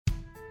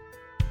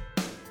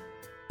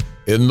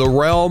In the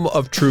realm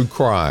of true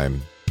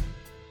crime,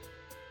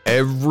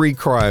 every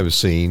crime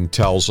scene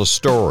tells a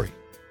story.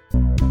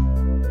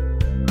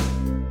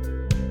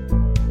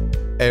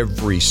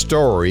 Every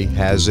story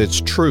has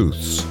its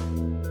truths.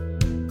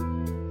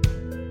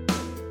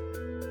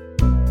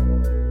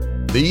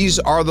 These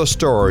are the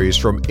stories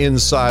from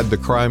inside the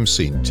crime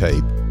scene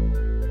tape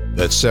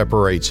that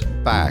separates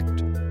fact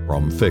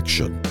from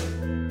fiction.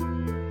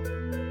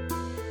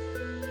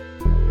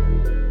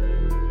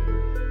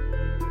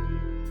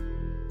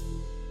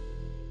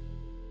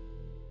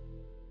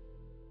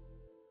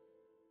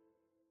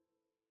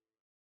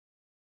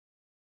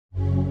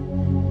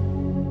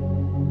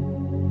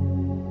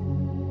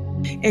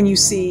 And you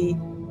see,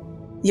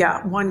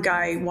 one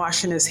guy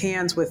washing his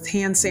hands with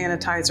hand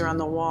sanitizer on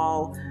the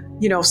wall,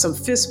 some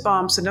fist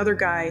bumps. Another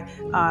guy,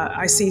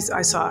 I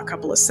saw a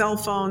couple of cell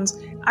phones.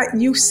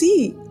 You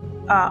see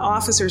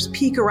officers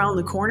peek around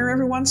the corner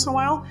every once in a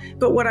while.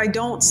 But what I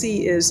don't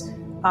see is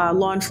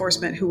law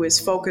enforcement who is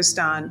focused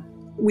on,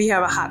 we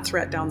have a hot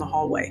threat down the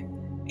hallway,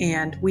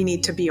 and we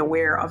need to be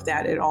aware of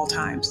that at all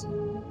times.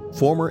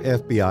 Former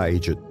FBI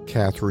agent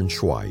Catherine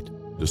Schweit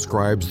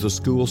describes the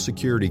school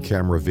security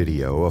camera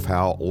video of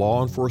how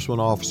law enforcement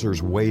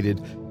officers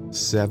waited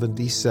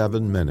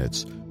 77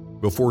 minutes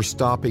before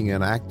stopping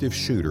an active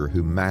shooter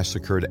who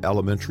massacred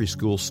elementary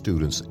school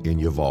students in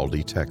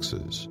Uvalde,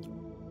 Texas.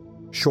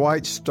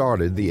 Schweit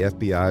started the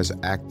FBI's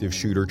active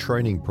shooter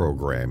training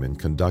program and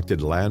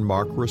conducted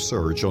landmark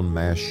research on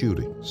mass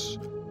shootings.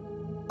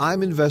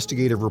 I'm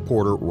investigative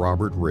reporter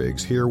Robert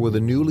Riggs, here with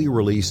a newly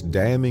released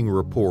damning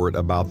report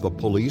about the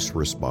police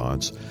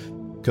response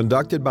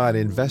conducted by an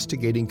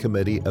investigating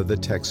committee of the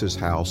Texas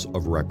House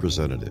of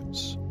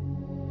Representatives.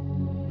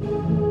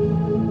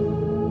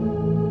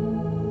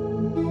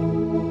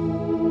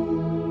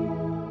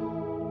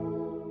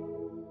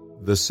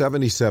 The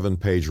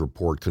 77-page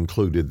report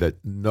concluded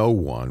that no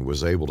one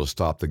was able to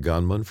stop the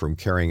gunman from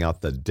carrying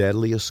out the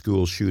deadliest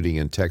school shooting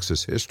in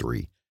Texas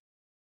history,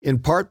 in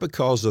part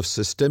because of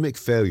systemic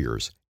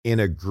failures and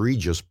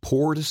egregious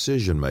poor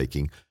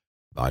decision-making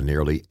by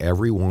nearly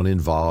everyone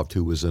involved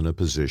who was in a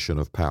position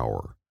of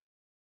power.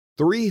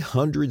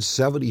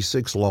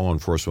 376 law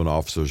enforcement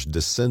officers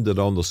descended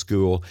on the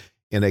school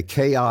in a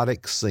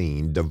chaotic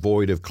scene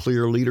devoid of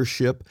clear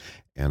leadership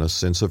and a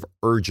sense of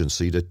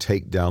urgency to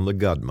take down the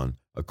gunman,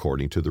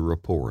 according to the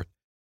report.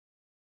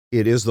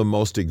 It is the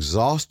most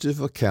exhaustive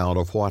account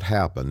of what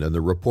happened, and the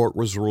report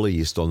was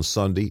released on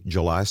Sunday,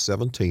 July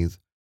 17,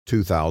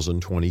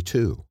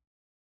 2022.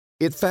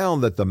 It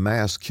found that the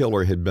mass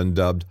killer had been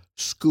dubbed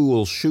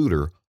school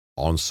shooter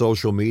on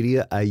social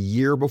media a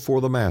year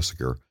before the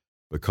massacre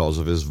because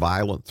of his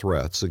violent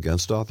threats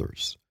against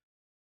others.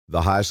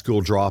 The high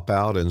school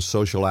dropout and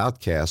social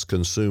outcast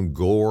consumed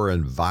gore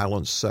and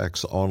violent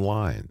sex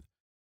online.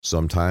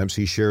 Sometimes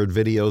he shared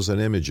videos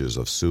and images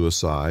of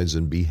suicides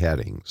and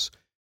beheadings.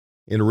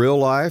 In real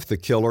life, the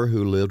killer,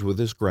 who lived with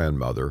his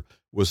grandmother,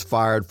 was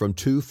fired from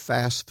 2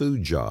 fast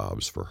food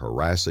jobs for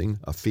harassing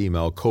a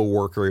female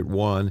co-worker at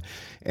one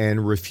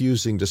and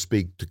refusing to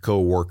speak to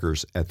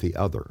co-workers at the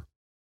other.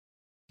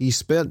 He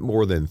spent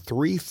more than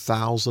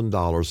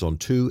 $3,000 on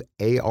 2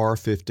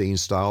 AR-15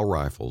 style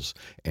rifles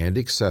and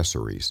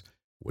accessories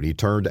when he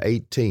turned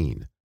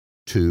 18,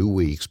 2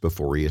 weeks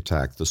before he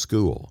attacked the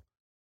school.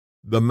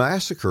 The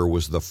massacre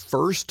was the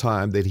first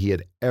time that he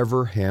had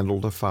ever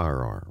handled a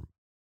firearm.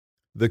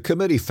 The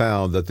committee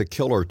found that the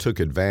killer took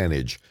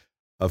advantage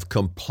of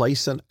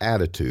complacent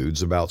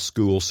attitudes about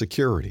school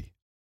security.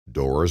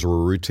 Doors were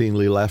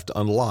routinely left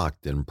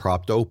unlocked and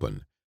propped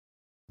open.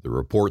 The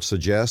report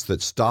suggests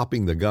that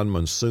stopping the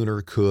gunman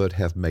sooner could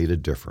have made a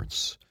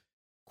difference.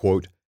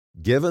 Quote,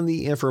 given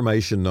the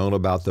information known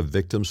about the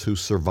victims who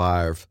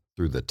survived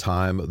through the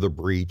time of the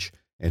breach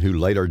and who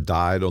later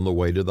died on the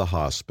way to the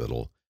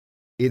hospital,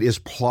 it is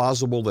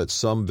plausible that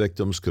some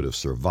victims could have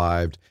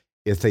survived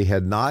if they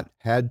had not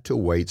had to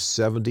wait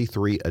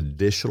 73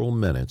 additional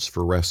minutes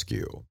for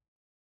rescue.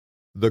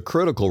 The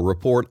critical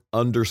report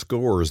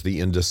underscores the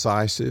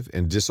indecisive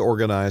and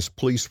disorganized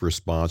police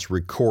response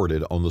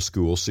recorded on the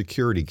school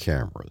security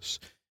cameras.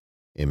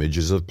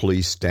 Images of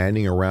police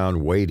standing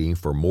around waiting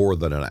for more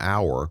than an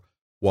hour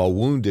while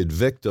wounded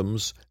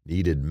victims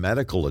needed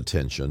medical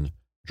attention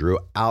drew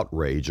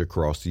outrage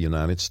across the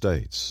United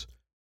States.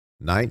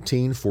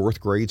 19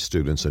 fourth-grade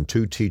students and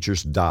 2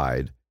 teachers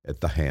died at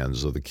the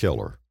hands of the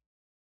killer.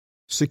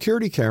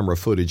 Security camera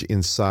footage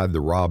inside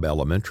the Robb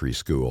Elementary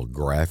School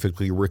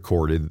graphically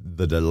recorded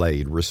the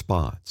delayed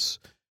response.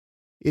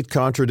 It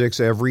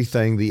contradicts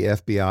everything the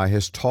FBI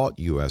has taught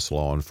U.S.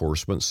 law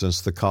enforcement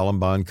since the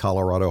Columbine,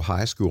 Colorado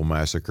high school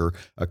massacre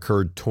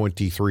occurred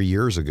 23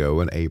 years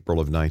ago in April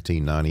of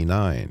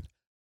 1999.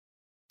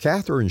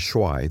 Catherine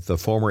Schweit, the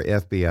former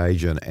FBI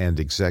agent and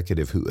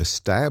executive who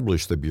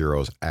established the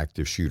Bureau's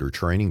active shooter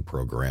training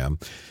program,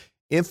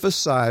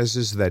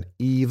 emphasizes that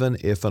even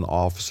if an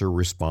officer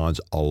responds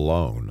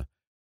alone,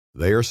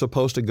 they are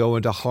supposed to go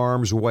into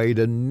harm's way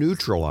to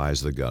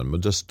neutralize the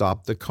gunman to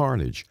stop the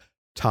carnage.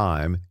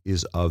 Time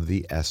is of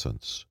the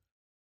essence.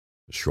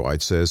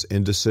 Schweit says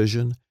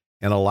indecision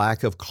and a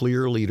lack of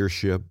clear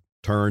leadership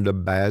turned a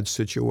bad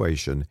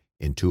situation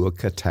into a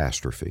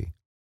catastrophe.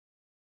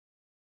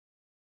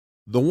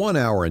 The 1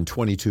 hour and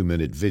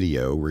 22-minute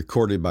video,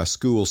 recorded by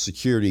school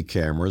security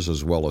cameras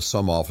as well as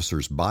some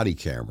officers' body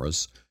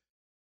cameras,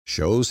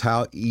 shows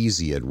how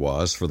easy it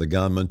was for the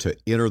gunman to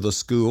enter the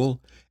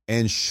school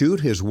and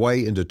shoot his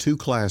way into 2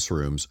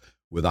 classrooms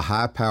with a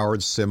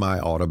high-powered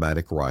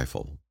semi-automatic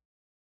rifle.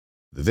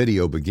 The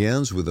video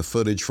begins with the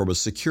footage from a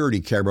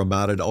security camera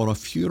mounted on a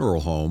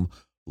funeral home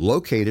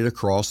located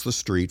across the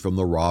street from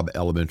the Robb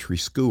Elementary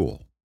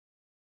School.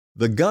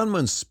 The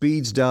gunman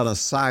speeds down a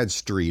side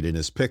street in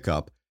his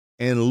pickup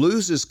and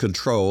loses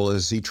control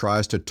as he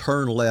tries to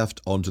turn left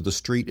onto the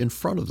street in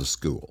front of the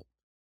school.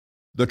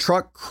 The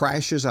truck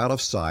crashes out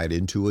of sight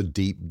into a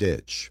deep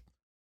ditch.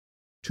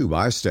 2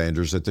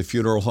 bystanders at the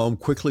funeral home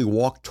quickly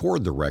walk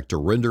toward the wreck to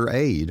render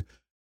aid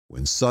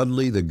when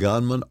suddenly the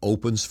gunman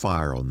opens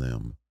fire on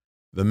them.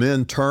 The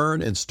men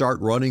turn and start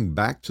running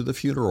back to the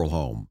funeral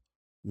home.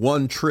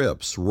 One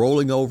trips,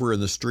 rolling over in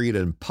the street,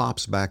 and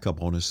pops back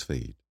up on his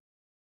feet.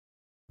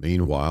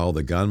 Meanwhile,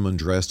 the gunman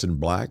dressed in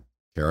black,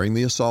 carrying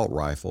the assault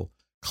rifle,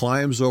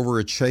 climbs over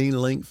a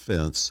chain-link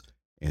fence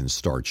and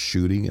starts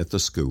shooting at the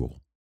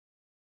school.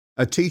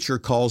 A teacher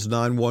calls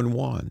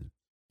 911.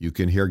 You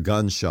can hear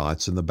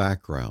gunshots in the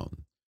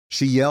background.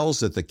 She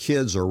yells that the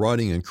kids are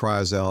running and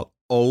cries out,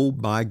 "Oh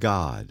my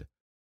God!"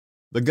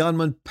 The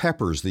gunman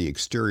peppers the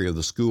exterior of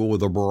the school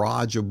with a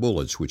barrage of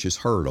bullets, which is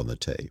heard on the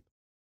tape.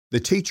 The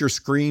teacher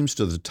screams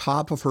to the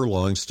top of her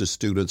lungs to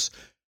students,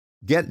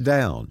 "Get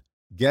down,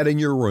 get in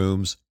your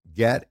rooms,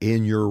 get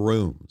in your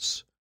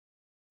rooms."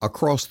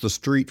 Across the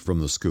street from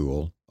the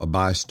school, a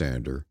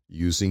bystander,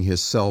 using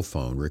his cell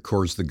phone,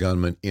 records the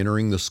gunman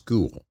entering the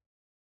school.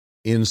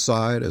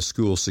 Inside, a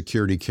school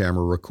security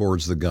camera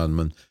records the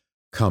gunman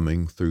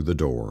coming through the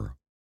door.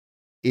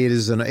 It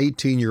is an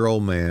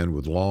 18-year-old man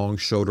with long,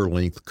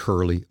 shoulder-length,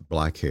 curly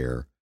black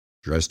hair,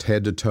 dressed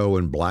head to toe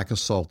in black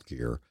assault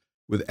gear,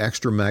 with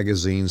extra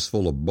magazines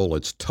full of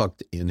bullets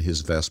tucked in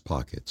his vest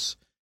pockets.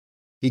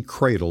 He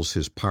cradles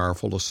his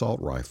powerful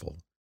assault rifle.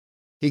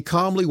 He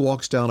calmly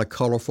walks down a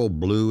colorful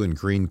blue and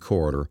green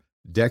corridor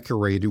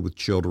decorated with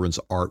children's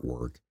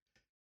artwork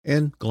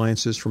and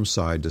glances from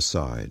side to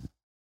side.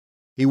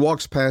 He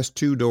walks past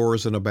 2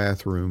 doors and a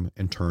bathroom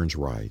and turns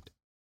right.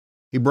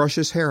 He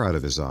brushes hair out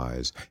of his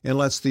eyes and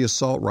lets the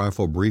assault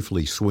rifle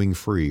briefly swing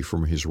free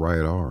from his right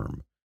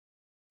arm.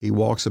 He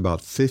walks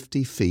about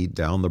 50 feet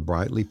down the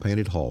brightly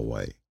painted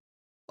hallway.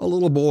 A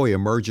little boy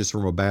emerges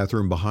from a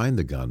bathroom behind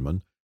the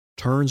gunman,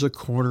 turns a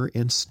corner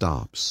and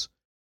stops.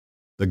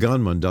 The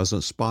gunman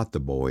doesn't spot the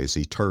boy as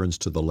he turns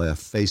to the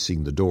left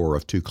facing the door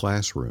of 2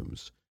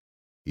 classrooms.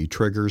 He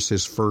triggers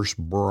his first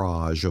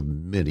barrage of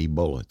many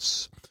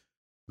bullets.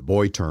 The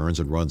boy turns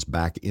and runs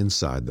back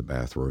inside the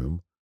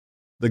bathroom.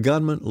 The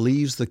gunman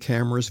leaves the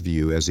camera's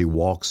view as he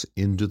walks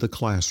into the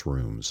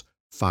classrooms,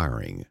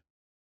 firing.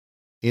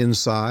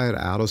 Inside,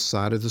 out of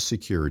sight of the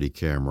security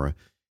camera,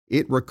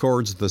 it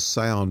records the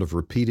sound of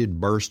repeated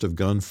bursts of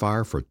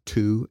gunfire for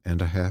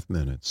 2.5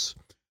 minutes.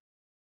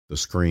 The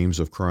screams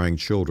of crying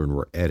children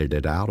were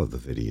edited out of the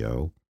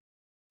video.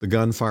 The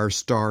gunfire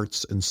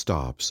starts and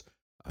stops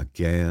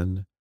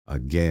again,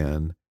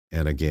 again,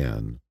 and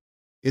again.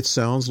 It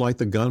sounds like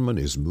the gunman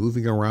is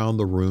moving around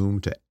the room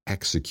to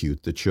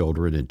execute the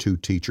children and 2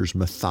 teachers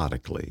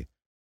methodically.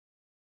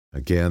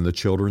 Again, the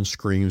children's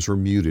screams were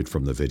muted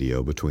from the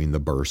video between the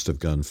bursts of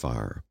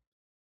gunfire.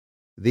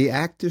 The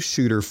active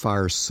shooter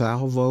fires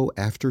salvo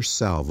after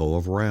salvo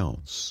of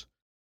rounds.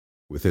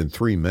 Within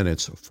 3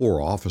 minutes,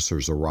 4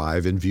 officers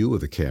arrive in view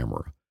of the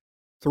camera.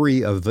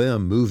 3 of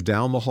them move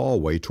down the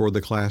hallway toward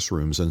the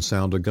classrooms and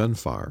sound a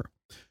gunfire.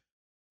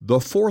 The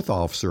 4th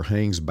officer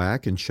hangs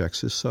back and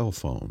checks his cell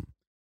phone.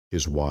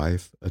 His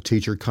wife, a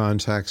teacher,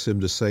 contacts him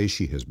to say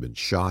she has been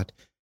shot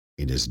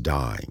and is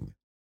dying.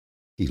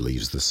 He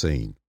leaves the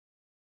scene.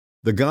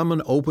 The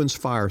gunman opens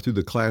fire through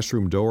the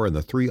classroom door, and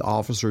the 3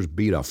 officers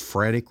beat a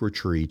frantic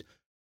retreat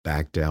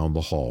back down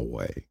the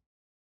hallway.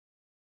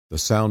 The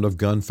sound of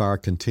gunfire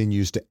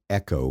continues to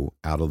echo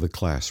out of the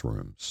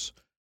classrooms.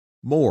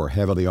 More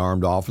heavily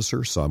armed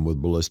officers, some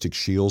with ballistic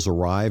shields,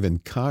 arrive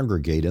and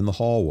congregate in the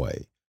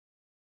hallway.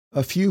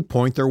 A few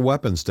point their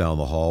weapons down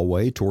the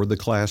hallway toward the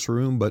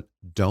classroom, but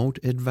don't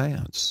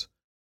advance.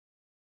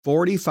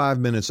 45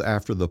 minutes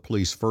after the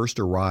police first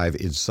arrive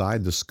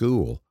inside the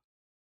school,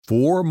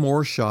 4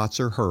 more shots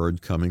are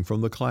heard coming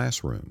from the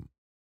classroom.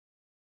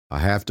 A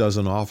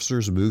half-dozen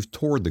officers move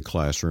toward the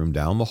classroom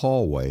down the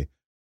hallway,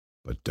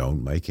 but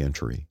don't make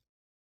entry.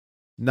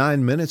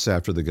 9 minutes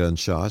after the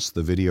gunshots,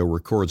 the video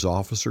records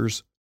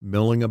officers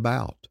milling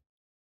about.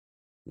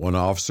 One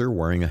officer,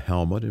 wearing a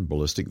helmet and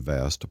ballistic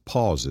vest,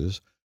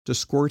 pauses to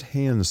squirt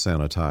hand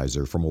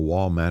sanitizer from a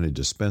wall-mounted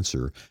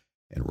dispenser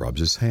and rubs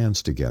his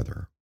hands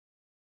together.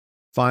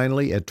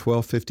 Finally, at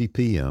 12:50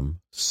 p.m.,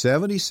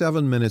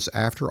 77 minutes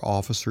after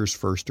officers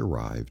first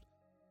arrived,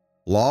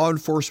 law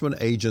enforcement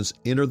agents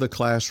enter the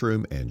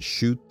classroom and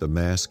shoot the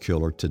mass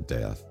killer to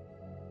death.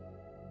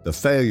 The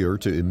failure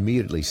to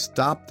immediately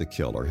stop the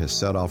killer has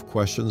set off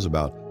questions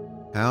about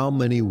how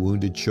many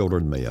wounded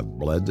children may have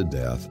bled to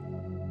death,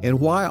 and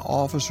why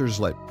officers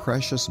let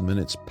precious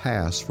minutes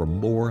pass for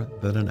more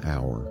than an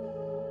hour.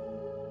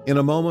 In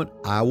a moment,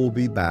 I will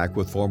be back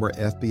with former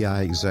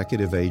FBI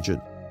Executive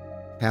Agent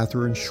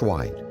Catherine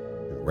Schweit,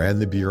 who ran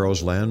the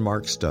Bureau's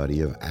landmark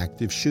study of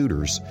active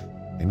shooters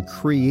and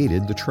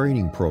created the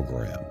training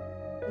program.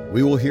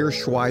 We will hear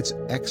Schweit's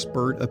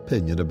expert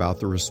opinion about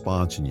the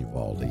response in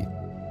Uvalde.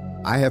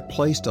 I have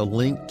placed a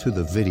link to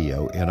the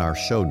video in our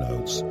show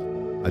notes.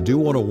 I do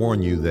want to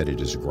warn you that it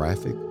is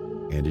graphic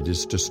and it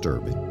is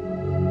disturbing.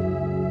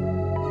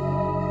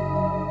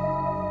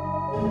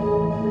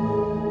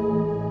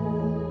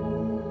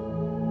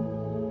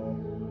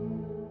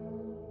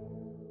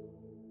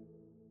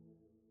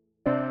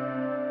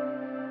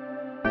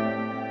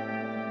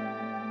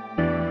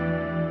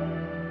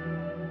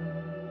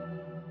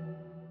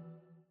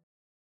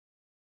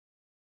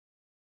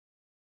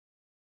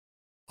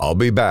 I'll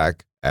be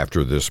back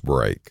after this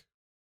break.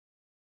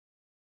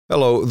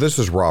 Hello, this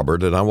is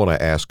Robert, and I want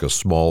to ask a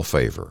small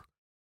favor.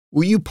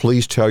 Will you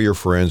please tell your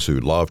friends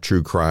who love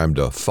true crime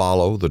to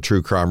follow the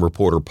True Crime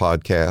Reporter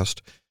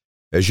podcast?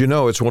 As you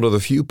know, it's one of the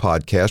few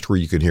podcasts where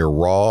you can hear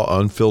raw,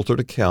 unfiltered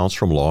accounts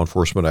from law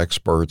enforcement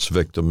experts,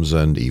 victims,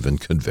 and even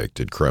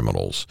convicted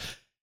criminals.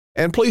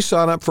 And please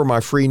sign up for my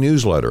free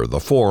newsletter. The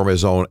form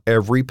is on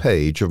every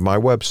page of my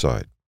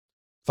website.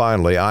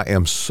 Finally, I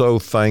am so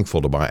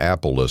thankful to my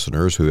Apple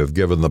listeners who have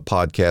given the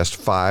podcast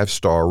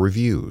 5-star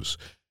reviews.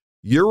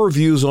 Your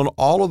reviews on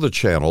all of the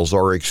channels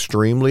are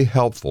extremely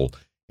helpful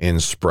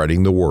in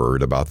spreading the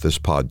word about this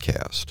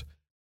podcast.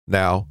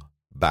 Now,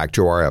 back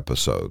to our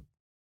episode.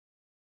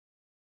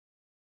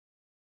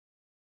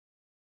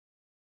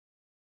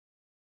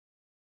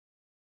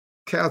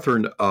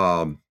 Catherine,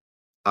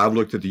 I've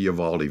looked at the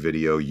Uvalde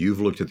video. You've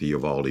looked at the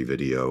Uvalde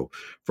video.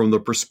 From the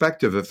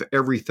perspective of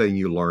everything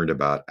you learned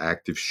about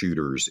active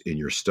shooters in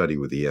your study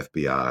with the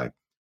FBI,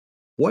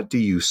 what do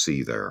you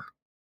see there?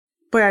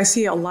 Boy, I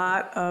see a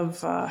lot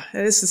of,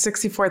 it is a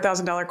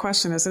 $64,000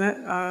 question, isn't it?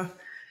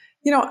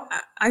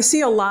 I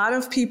see a lot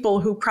of people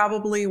who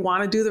probably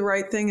want to do the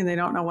right thing and they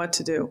don't know what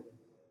to do.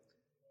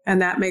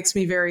 And that makes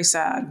me very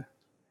sad.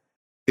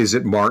 Is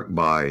it marked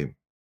by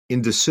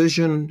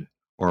indecision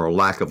or a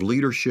lack of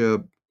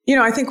leadership?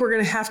 I think we're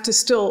going to have to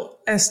still,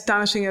 as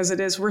astonishing as it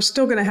is, we're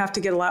still going to have to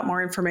get a lot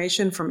more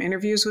information from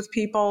interviews with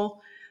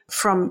people,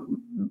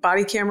 from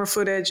body camera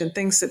footage and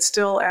things that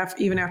still,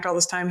 even after all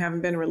this time,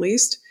 haven't been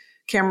released,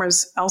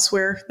 cameras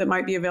elsewhere that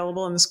might be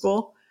available in the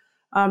school.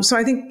 So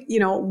I think,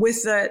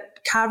 with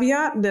that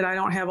caveat that I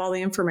don't have all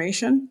the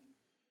information,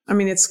 I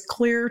mean, it's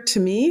clear to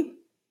me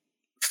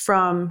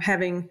from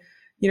having,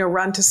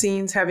 run to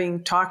scenes,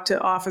 having talked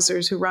to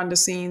officers who run to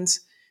scenes,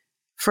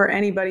 for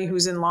anybody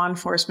who's in law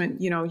enforcement,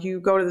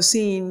 you go to the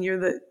scene,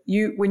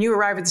 when you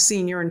arrive at the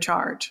scene, you're in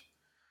charge.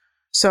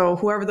 So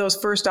whoever those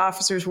first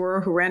officers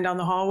were who ran down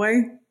the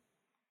hallway,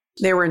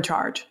 they were in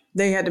charge.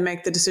 They had to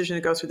make the decision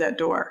to go through that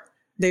door.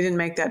 They didn't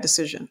make that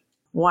decision.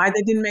 Why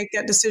they didn't make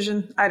that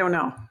decision, I don't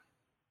know.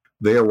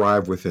 They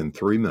arrive within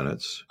 3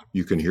 minutes.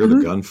 You can hear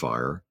the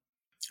gunfire.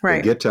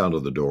 Right. They get down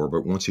to the door,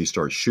 but once he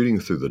starts shooting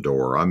through the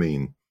door, I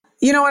mean...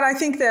 You know what, I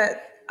think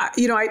that...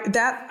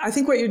 I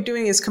think what you're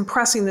doing is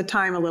compressing the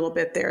time a little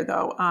bit there,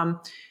 though.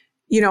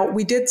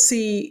 We did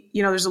see,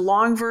 there's a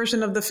long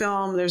version of the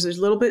film. There's a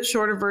little bit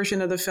shorter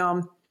version of the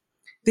film.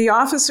 The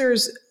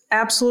officers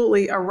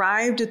absolutely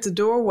arrived at the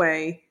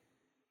doorway,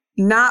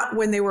 not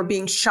when they were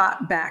being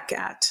shot back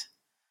at.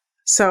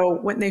 So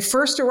when they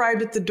first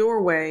arrived at the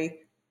doorway,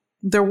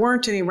 there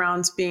weren't any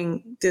rounds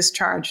being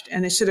discharged,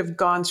 and they should have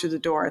gone through the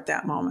door at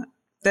that moment.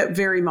 That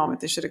very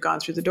moment, they should have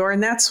gone through the door,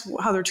 and that's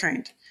how they're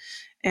trained.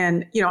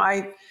 And,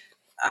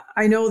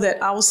 I know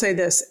that I will say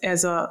this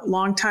as a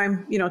long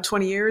time,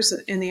 20 years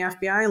in the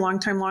FBI,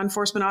 longtime law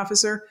enforcement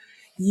officer,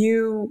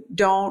 you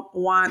don't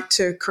want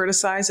to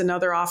criticize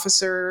another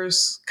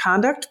officer's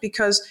conduct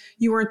because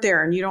you weren't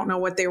there and you don't know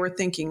what they were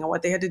thinking and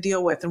what they had to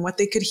deal with and what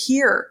they could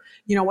hear,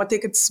 what they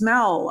could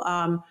smell,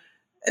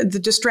 the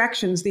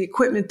distractions, the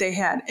equipment they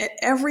had.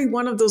 Every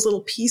one of those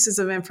little pieces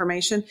of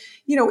information,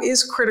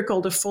 is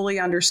critical to fully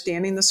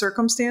understanding the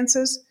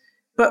circumstances.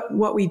 But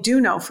what we do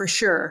know for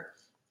sure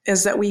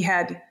is that we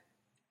had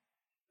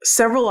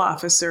several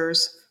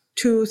officers,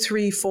 2,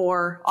 3,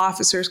 4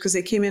 officers, because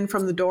they came in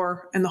from the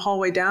door and the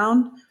hallway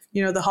down,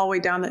 the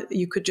hallway down that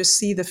you could just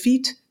see the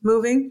feet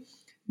moving.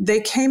 They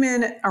came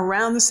in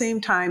around the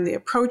same time. They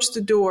approached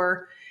the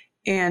door,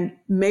 and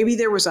maybe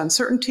there was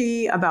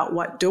uncertainty about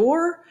what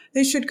door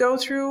they should go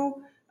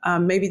through.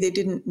 Maybe they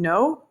didn't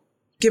know,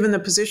 given the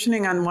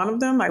positioning on one of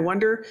them. I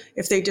wonder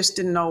if they just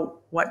didn't know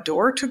what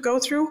door to go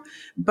through,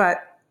 but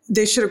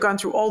they should have gone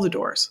through all the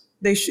doors.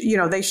 They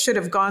should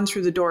have gone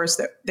through the doors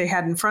that they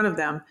had in front of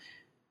them,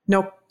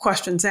 no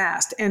questions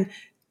asked. And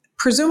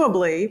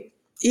presumably,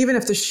 even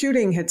if the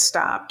shooting had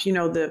stopped,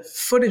 the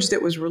footage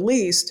that was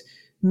released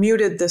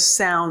muted the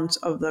sounds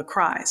of the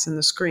cries and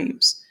the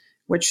screams,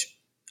 which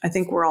I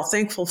think we're all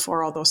thankful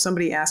for, although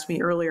somebody asked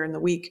me earlier in the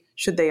week,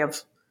 should they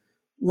have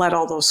let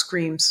all those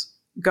screams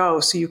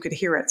go so you could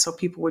hear it, so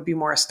people would be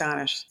more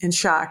astonished and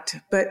shocked.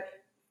 But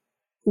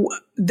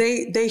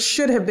They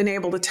should have been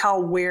able to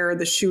tell where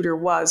the shooter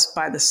was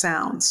by the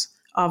sounds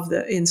of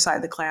the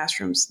inside the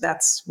classrooms.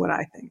 That's what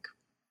I think.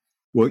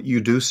 Well,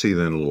 you do see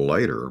then a little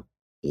later,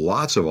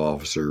 lots of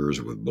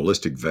officers with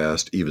ballistic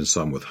vests, even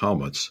some with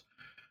helmets,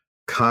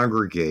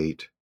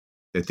 congregate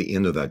at the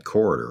end of that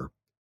corridor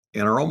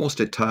and are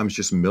almost at times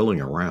just milling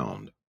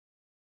around.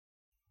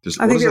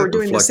 I think they were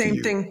doing the reflect to same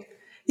you? thing.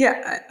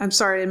 Yeah, I'm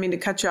sorry, I didn't mean to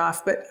cut you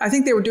off, but I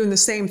think they were doing the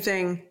same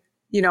thing,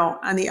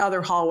 on the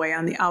other hallway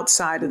on the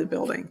outside of the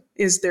building.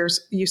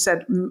 You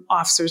said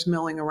officers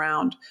milling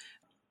around.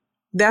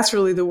 That's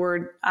really the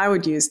word I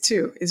would use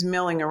too, is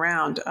milling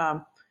around.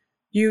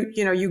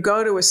 You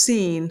go to a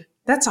scene,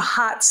 that's a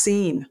hot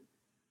scene.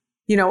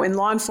 In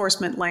law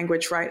enforcement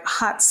language, right? A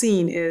hot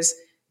scene is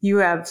you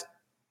have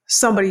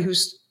somebody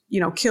who's,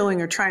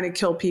 killing or trying to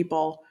kill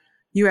people.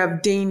 You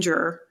have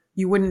danger.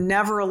 You would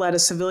never let a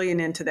civilian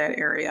into that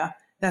area.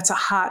 That's a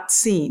hot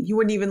scene. You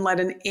wouldn't even let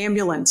an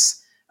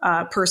ambulance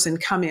person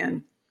come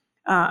in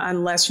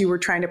unless you were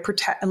trying to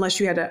protect, unless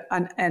you had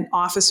an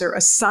officer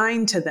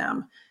assigned to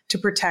them to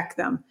protect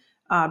them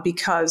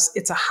because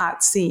it's a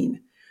hot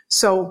scene.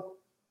 So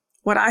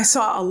what I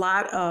saw a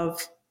lot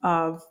of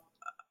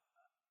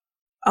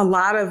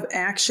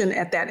action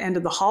at that end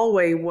of the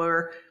hallway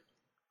were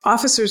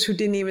officers who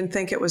didn't even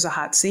think it was a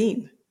hot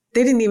scene.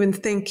 They didn't even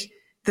think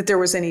that there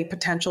was any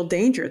potential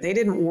danger. They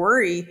didn't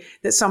worry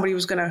that somebody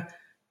was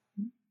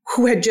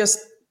who had just,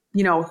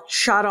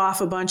 shot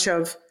off a bunch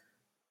of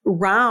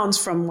rounds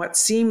from what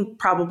seemed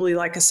probably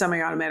like a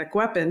semi-automatic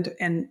weapon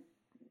and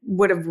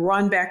would have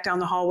run back down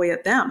the hallway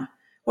at them.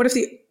 What if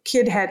the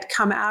kid had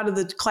come out of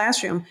the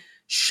classroom,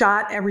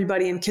 shot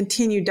everybody, and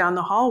continued down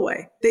the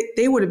hallway?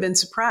 They would have been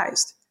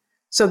surprised.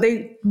 So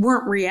they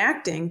weren't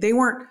reacting. They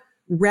weren't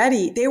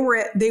ready. They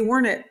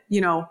weren't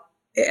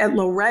at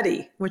low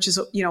ready, which is,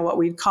 what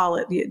we'd call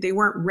it. They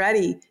weren't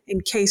ready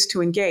in case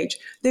to engage.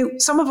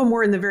 Some of them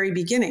were in the very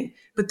beginning,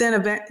 but then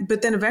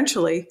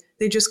eventually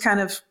they just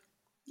kind of,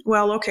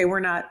 well, okay,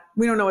 we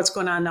don't know what's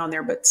going on down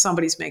there, but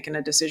somebody's making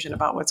a decision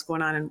about what's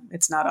going on, and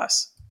it's not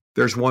us.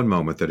 There's one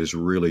moment that has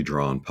really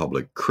drawn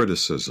public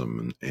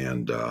criticism,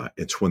 and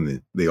it's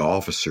when the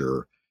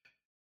officer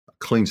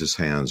cleans his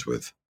hands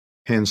with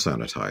hand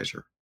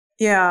sanitizer.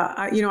 Yeah,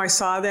 I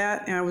saw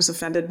that and I was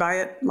offended by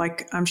it,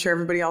 like I'm sure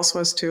everybody else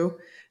was too.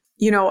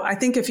 I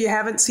think if you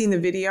haven't seen the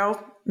video,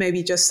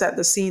 maybe just set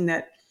the scene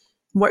that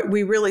what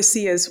we really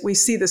see is we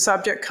see the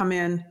subject come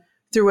in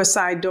through a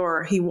side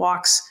door. He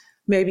walks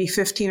maybe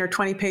 15 or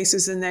 20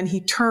 paces and then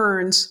he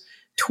turns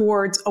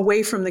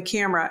away from the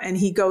camera and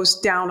he goes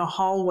down a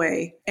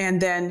hallway. And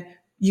then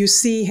you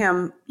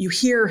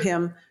hear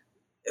him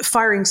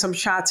firing some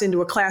shots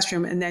into a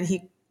classroom, and then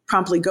he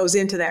promptly goes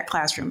into that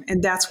classroom.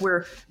 And that's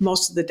where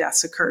most of the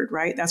deaths occurred,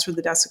 right? That's where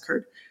the deaths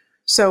occurred.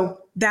 So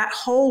that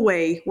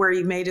hallway where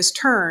he made his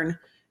turn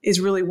is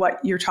really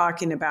what you're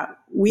talking about.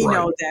 We Right.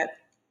 know that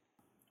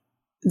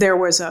there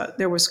was a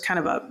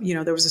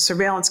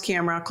surveillance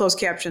camera, closed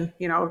caption,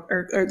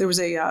 or there was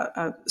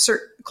a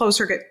closed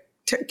circuit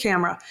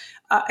camera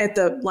at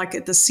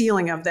the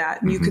ceiling of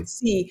that. And you could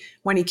see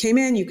when he came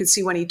in, you could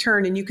see when he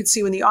turned, and you could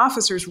see when the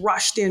officers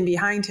rushed in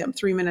behind him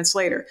 3 minutes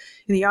later.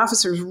 And the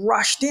officers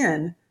rushed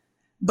in,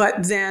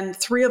 but then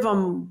 3 of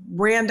them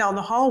ran down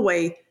the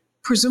hallway,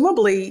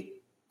 presumably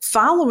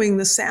following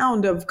the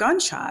sound of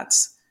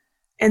gunshots.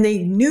 And they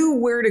knew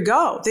where to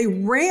go. They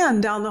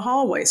ran down the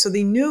hallway, so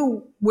they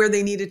knew where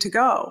they needed to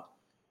go.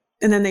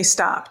 And then they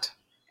stopped.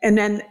 And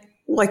then,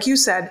 like you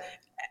said,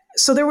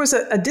 so there was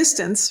a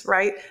distance,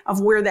 right, of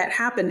where that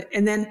happened.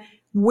 And then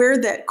where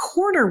that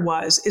corner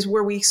was is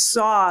where we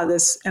saw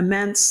this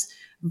immense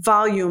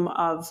volume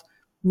of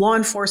law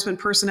enforcement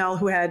personnel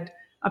who had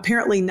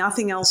apparently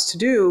nothing else to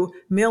do,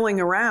 milling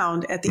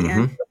around at the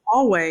end of the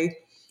hallway,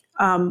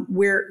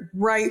 where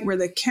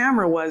the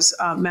camera was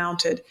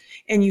mounted.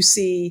 And you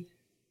see,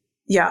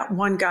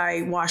 one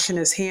guy washing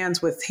his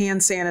hands with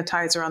hand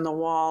sanitizer on the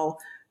wall,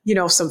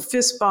 some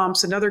fist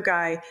bumps. Another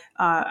guy,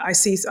 I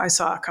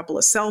saw a couple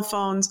of cell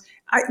phones.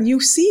 You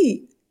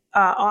see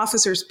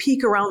officers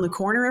peek around the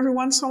corner every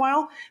once in a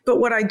while. But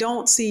what I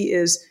don't see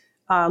is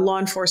law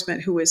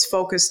enforcement who is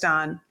focused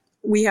on,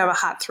 we have a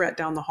hot threat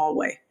down the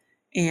hallway,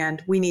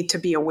 and we need to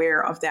be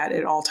aware of that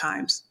at all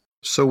times.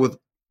 So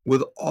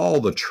with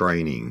all the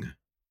training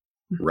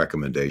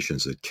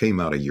recommendations that came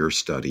out of your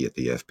study at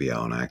the FBI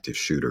on active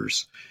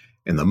shooters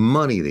and the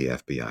money the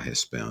FBI has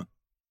spent,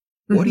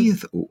 what do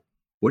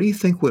you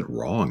think went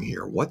wrong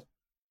here? What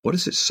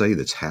does it say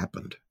that's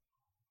happened?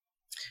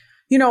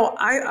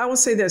 I will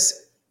say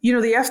this, the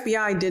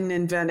FBI didn't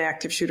invent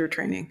active shooter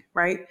training,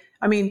 right?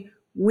 I mean,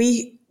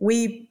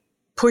 we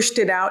pushed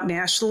it out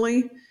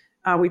nationally.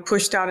 We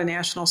pushed out a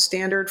national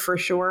standard for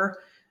sure.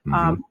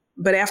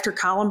 But after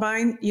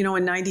Columbine,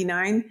 in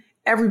 99,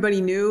 everybody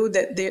knew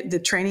that the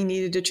training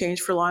needed to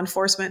change for law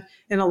enforcement.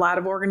 And a lot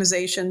of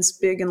organizations,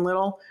 big and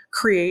little,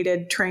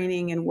 created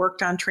training and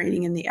worked on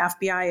training in the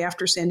FBI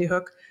after Sandy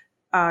Hook.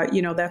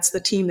 That's the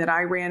team that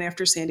I ran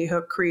after Sandy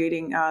Hook,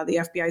 creating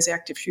the FBI's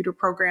active shooter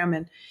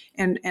program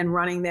and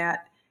running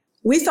that.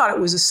 We thought it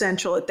was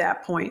essential at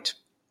that point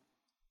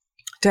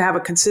to have a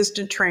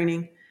consistent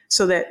training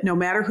so that no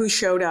matter who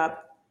showed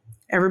up,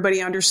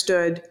 everybody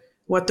understood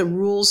what the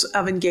rules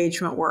of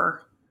engagement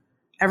were.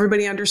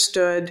 Everybody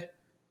understood,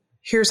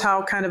 here's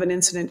how kind of an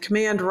incident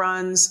command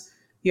runs.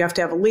 You have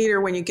to have a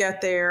leader when you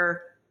get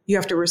there. You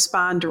have to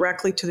respond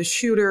directly to the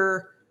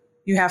shooter.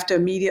 You have to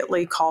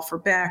immediately call for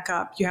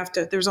backup.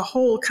 There's a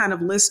whole kind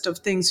of list of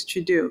things that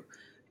you do.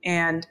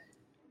 And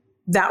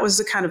that was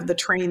the kind of the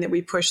training that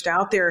we pushed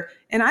out there.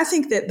 And I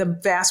think that the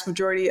vast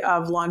majority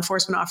of law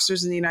enforcement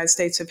officers in the United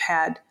States have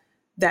had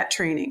that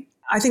training.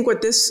 I think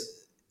what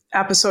this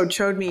episode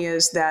showed me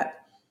is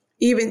that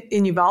even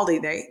in Uvalde,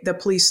 the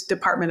police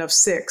department of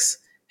 6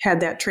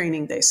 had that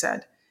training, they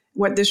said.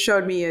 What this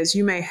showed me is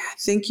you may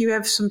think you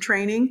have some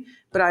training,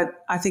 but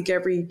I think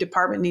every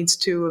department needs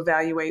to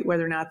evaluate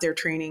whether or not their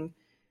training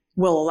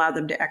will allow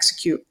them to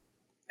execute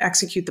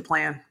the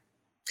plan.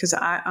 Because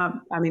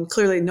I mean,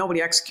 clearly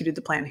nobody executed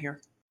the plan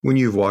here. When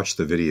you've watched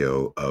the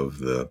video of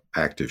the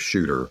active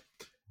shooter,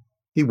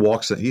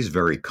 he's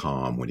very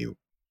calm when he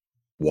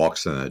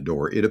walks in that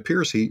door. It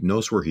appears he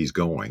knows where he's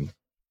going.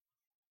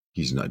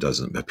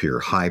 Doesn't appear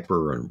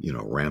hyper and,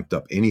 ramped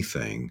up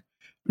anything.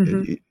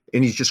 Mm-hmm.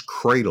 And he's just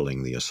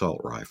cradling the assault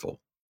rifle.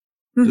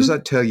 Mm-hmm. Does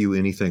that tell you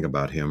anything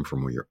about him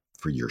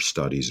for your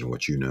studies and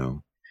what you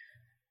know?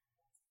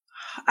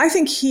 I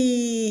think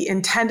he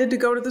intended to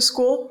go to the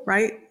school,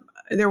 right?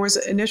 There was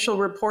initial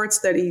reports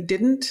that he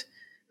didn't,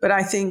 but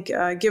I think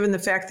given the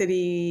fact that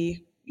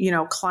he,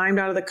 climbed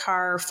out of the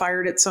car,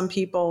 fired at some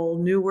people,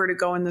 knew where to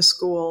go in the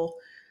school.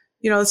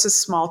 It's a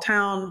small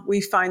town.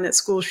 We find that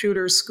school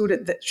shooters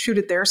shoot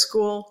at their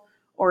school,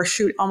 or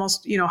shoot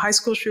almost, high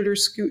school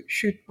shooters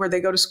shoot where they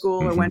go to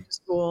school or went to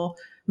school.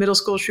 Middle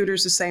school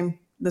shooters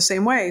the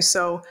same way.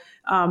 So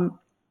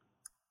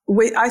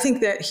I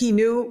think that he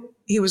knew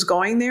he was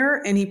going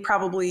there, and he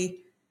probably,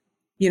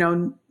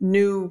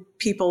 knew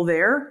people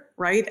there,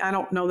 right? I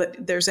don't know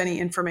that there's any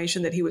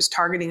information that he was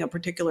targeting a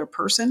particular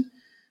person,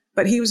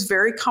 but he was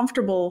very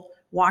comfortable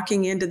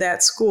walking into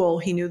that school.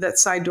 He knew that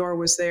side door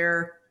was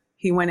there.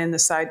 He went in the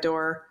side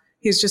door.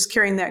 He was just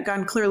carrying that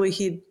gun. Clearly,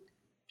 he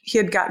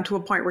had gotten to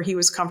a point where he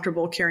was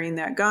comfortable carrying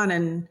that gun,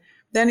 and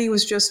then he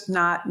was just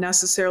not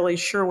necessarily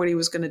sure what he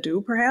was going to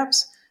do,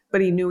 perhaps,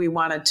 but he knew he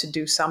wanted to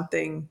do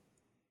something.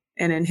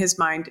 And in his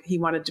mind, he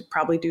wanted to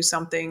probably do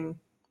something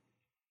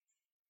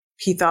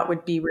he thought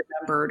would be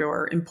remembered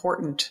or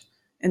important.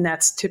 And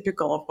that's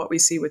typical of what we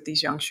see with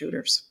these young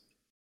shooters.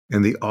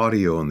 And the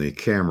audio on the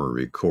camera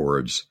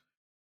records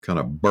kind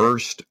of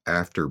burst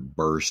after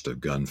burst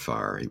of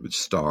gunfire. He would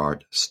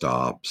start,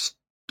 stop,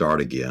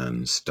 start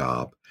again,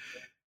 stop.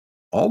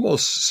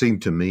 Almost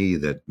seemed to me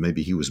that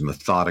maybe he was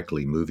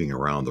methodically moving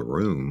around the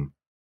room,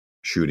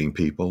 shooting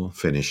people,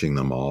 finishing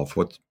them off.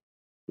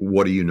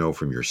 What do you know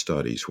from your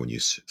studies when you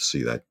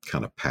see that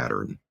kind of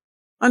pattern?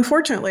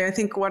 Unfortunately, I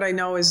think what I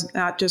know is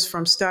not just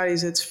from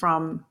studies, it's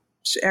from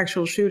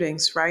actual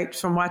shootings, right?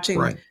 From watching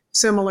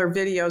similar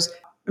videos.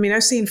 I mean,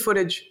 I've seen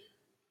footage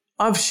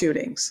of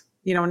shootings,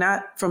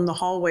 not from the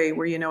hallway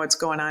where it's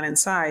going on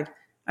inside.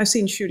 I've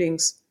seen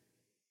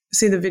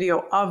the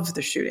video of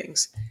the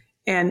shootings.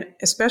 And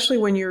especially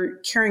when you're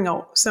carrying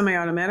a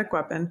semi-automatic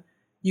weapon,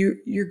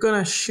 you're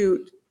going to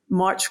shoot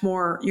much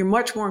more. You're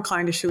much more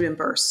inclined to shoot in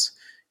bursts.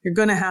 You're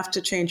going to have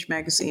to change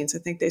magazines. I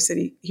think they said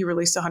he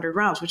released 100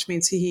 rounds, which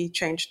means he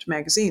changed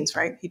magazines,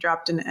 right? He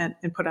dropped in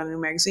and put on a new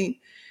magazine,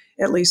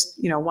 at least,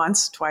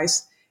 once,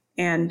 twice,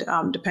 and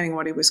depending on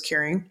what he was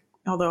carrying,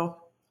 although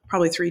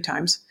probably 3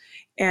 times.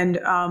 And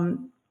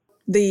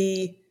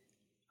the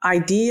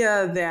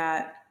idea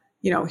that,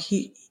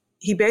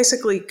 he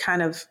basically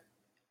kind of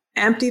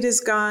emptied his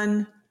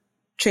gun,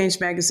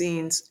 changed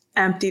magazines,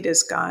 emptied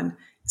his gun.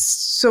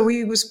 So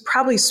he was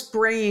probably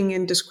spraying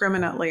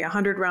indiscriminately.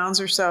 100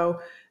 rounds or so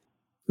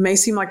may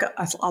seem like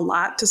a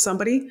lot to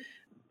somebody.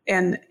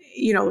 And,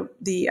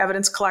 the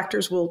evidence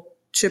collectors will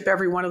chip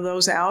every one of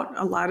those out.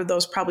 A lot of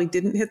those probably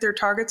didn't hit their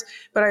targets.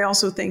 But I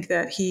also think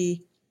that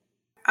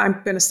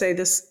I'm going to say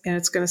this, and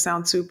it's going to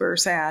sound super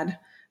sad,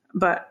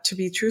 but to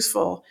be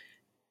truthful,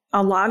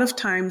 a lot of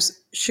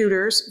times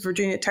shooters,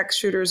 Virginia Tech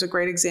shooter is a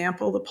great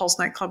example, the Pulse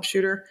nightclub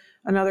shooter,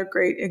 another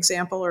great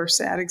example or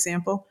sad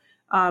example.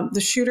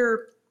 The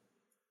shooter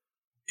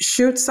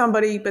shoots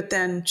somebody, but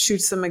then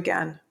shoots them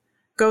again,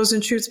 goes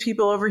and shoots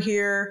people over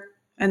here,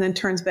 and then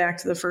turns back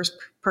to the first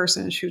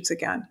person and shoots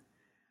again.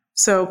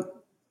 So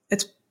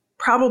it's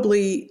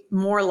probably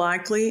more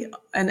likely,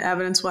 and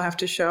evidence will have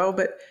to show,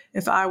 but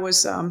if I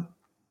was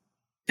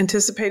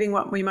anticipating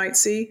what we might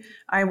see,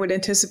 I would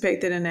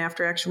anticipate that in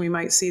after action we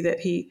might see that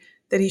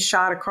he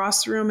shot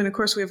across the room. And of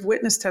course we have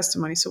witness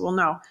testimony, so we'll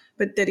know,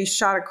 but that he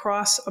shot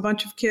across a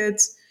bunch of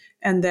kids,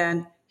 and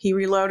then he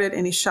reloaded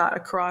and he shot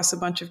across a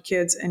bunch of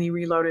kids, and he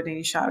reloaded and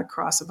he shot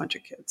across a bunch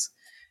of kids.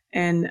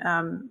 And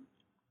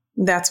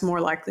that's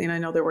more likely. And I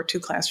know there were 2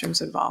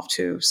 classrooms involved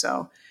too.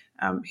 So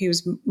he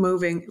was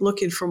moving,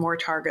 looking for more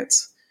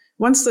targets.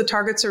 Once the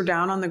targets are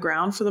down on the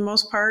ground, for the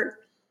most part,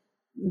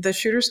 the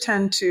shooters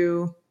tend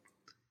to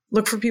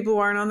look for people who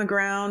aren't on the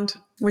ground,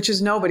 which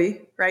is nobody,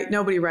 right?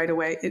 Nobody right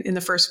away in the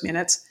first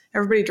minutes.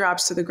 Everybody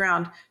drops to the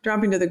ground.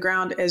 Dropping to the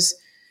ground, as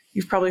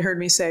you've probably heard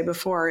me say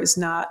before, is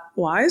not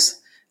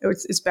wise.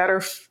 It's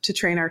better to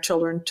train our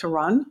children to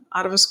run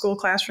out of a school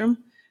classroom.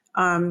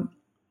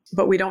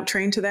 But we don't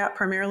train to that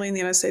primarily in the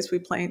United States.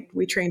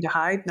 We train to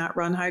hide, not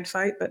run, hide,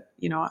 fight. But,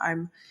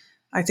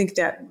 I think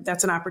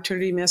that's an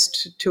opportunity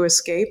missed to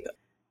escape.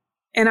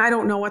 And I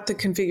don't know what the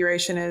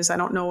configuration is. I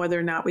don't know whether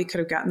or not we could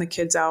have gotten the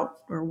kids out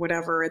or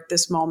whatever at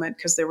this moment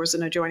because there was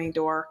an adjoining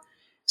door.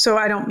 So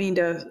I don't mean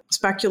to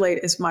speculate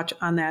as much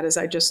on that as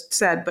I just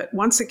said. But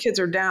once the kids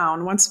are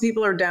down, once the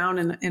people are down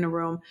in a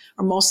room,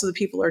 or most of the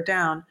people are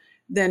down,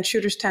 then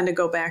shooters tend to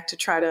go back to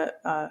try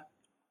to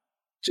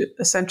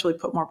essentially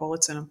put more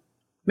bullets in them,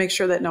 make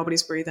sure that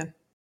nobody's breathing.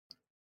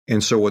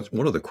 And so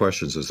one of the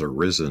questions that's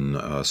arisen,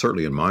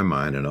 certainly in my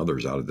mind and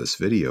others out of this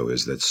video,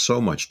 is that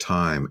so much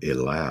time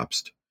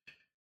elapsed.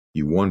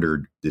 You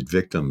wondered, did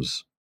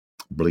victims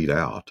bleed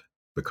out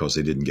because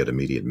they didn't get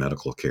immediate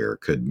medical care?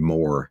 Could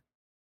more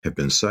have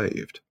been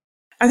saved?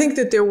 I think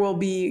that there will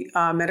be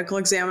medical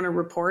examiner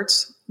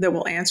reports that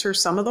will answer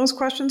some of those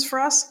questions for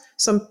us.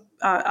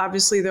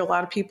 Obviously, there are a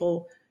lot of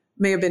people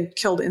may have been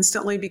killed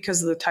instantly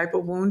because of the type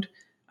of wound.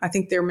 I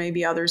think there may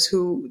be others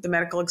who the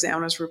medical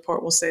examiner's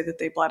report will say that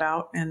they bled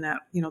out, and that,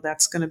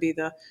 that's going to be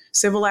the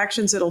civil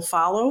actions that'll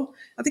follow.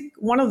 I think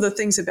one of the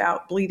things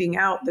about bleeding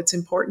out that's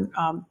important,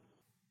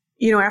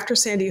 after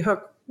Sandy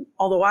Hook,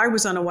 although I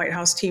was on a White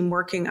House team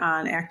working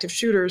on active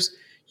shooters,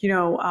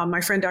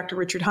 my friend Dr.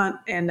 Richard Hunt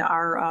and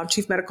our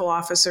chief medical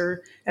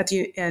officer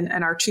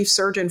and our chief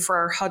surgeon for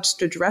our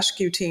hostage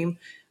rescue team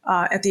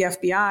at the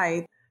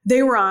FBI,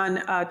 they were on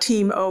a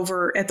team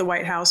over at the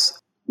White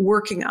House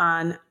working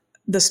on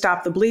the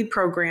Stop the Bleed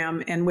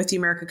program and with the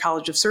American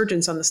College of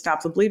Surgeons on the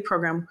Stop the Bleed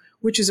program,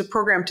 which is a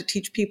program to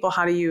teach people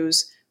how to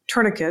use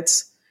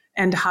tourniquets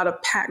and how to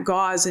pack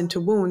gauze into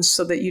wounds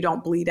so that you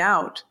don't bleed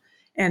out.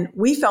 And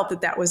we felt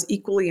that that was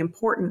equally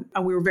important.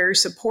 And we were very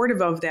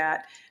supportive of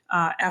that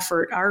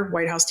effort. Our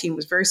White House team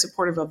was very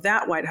supportive of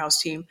that White House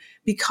team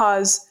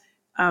because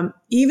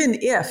even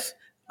if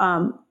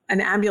an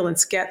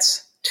ambulance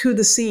gets to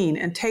the scene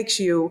and takes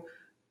you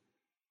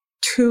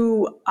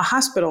to a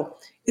hospital,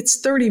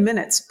 it's 30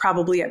 minutes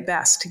probably at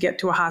best to get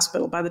to a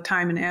hospital by the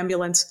time an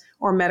ambulance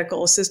or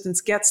medical assistance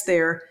gets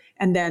there,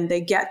 and then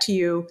they get to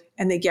you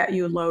and they get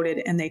you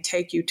loaded and they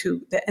take you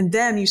and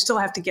then you still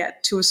have to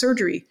get to a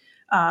surgery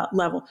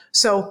level.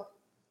 So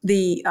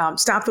the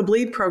Stop the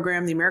Bleed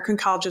program, the American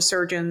College of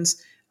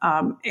Surgeons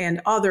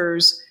and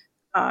others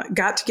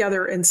got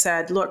together and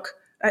said, look,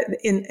 a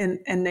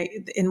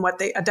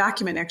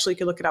document, actually you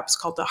can look it up, it's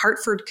called the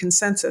Hartford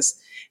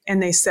Consensus.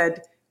 And they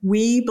said,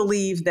 we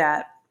believe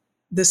that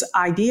this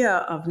idea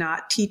of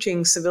not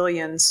teaching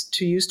civilians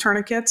to use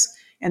tourniquets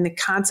and the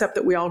concept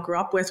that we all grew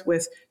up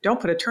with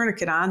don't put a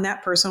tourniquet on,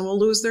 that person will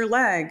lose their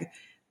leg,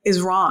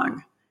 is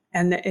wrong.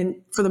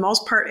 And for the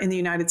most part in the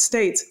United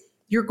States,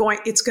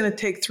 it's going to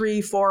take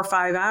 3, 4,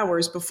 5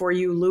 hours before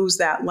you lose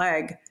that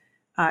leg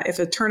if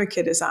a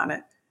tourniquet is on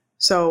it.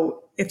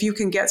 So if you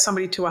can get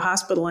somebody to a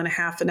hospital in a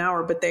half an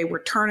hour, but they were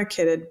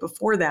tourniqueted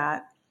before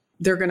that,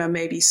 they're going to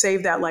maybe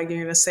save that leg and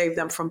you're going to save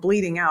them from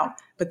bleeding out,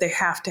 but they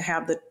have to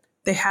have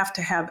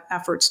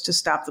efforts to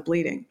stop the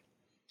bleeding.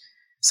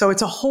 So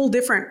it's a whole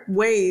different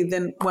way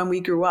than when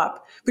we grew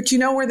up. But you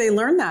know where they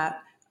learned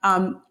that?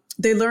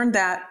 They learned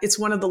that it's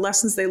one of the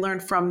lessons they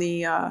learned from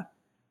the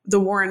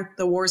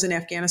wars in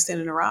Afghanistan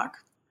and Iraq.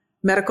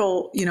 When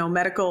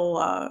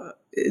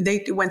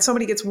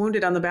somebody gets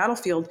wounded on the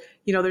battlefield,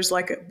 there's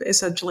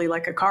essentially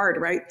like a card,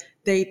 right?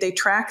 They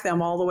track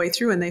them all the way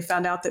through, and they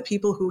found out that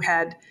people who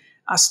had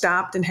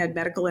stopped and had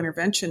medical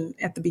intervention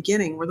at the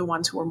beginning were the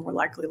ones who were more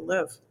likely to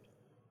live.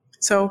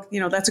 So,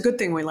 that's a good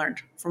thing we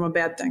learned from a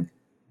bad thing.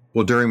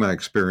 Well, during my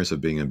experience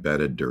of being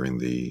embedded during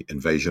the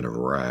invasion of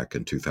Iraq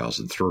in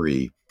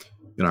 2003,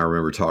 I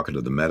remember talking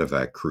to the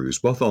medevac crews,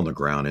 both on the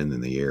ground and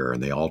in the air,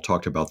 and they all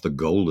talked about the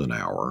golden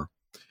hour.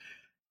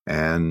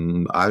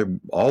 And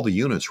all the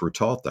units were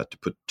taught that to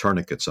put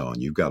tourniquets on.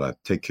 You've got to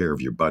take care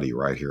of your buddy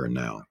right here and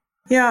now.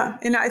 Yeah,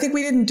 and I think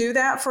we didn't do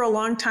that for a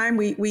long time.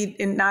 We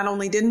not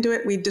only didn't do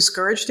it, we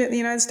discouraged it in the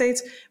United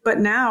States. But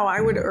now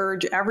I would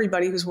urge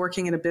everybody who's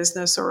working in a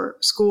business or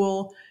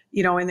school,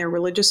 in their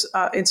religious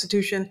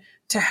institution,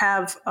 to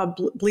have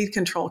bleed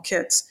control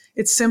kits.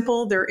 It's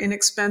simple. They're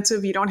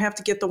inexpensive. You don't have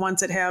to get the ones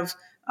that have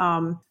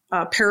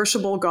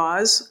perishable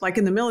gauze. Like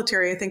in the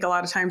military, I think a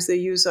lot of times they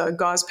use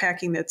gauze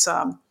packing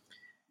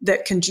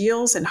that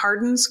congeals and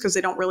hardens because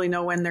they don't really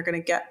know when they're going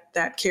to get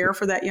that care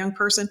for that young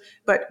person.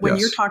 But when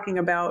you're talking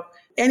about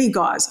any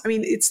gauze,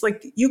 it's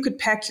like you could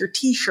pack your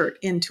T-shirt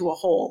into a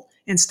hole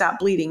and stop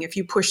bleeding if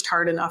you pushed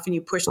hard enough and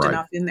you pushed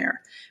enough in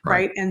there,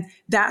 right? And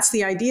that's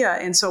the idea.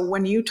 And so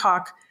when you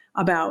talk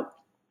about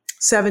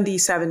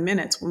 77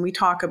 minutes, when we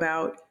talk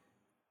about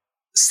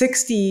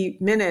 60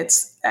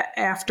 minutes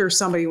after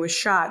somebody was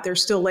shot, they're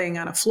still laying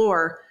on a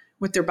floor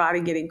with their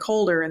body getting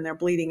colder and they're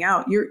bleeding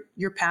out.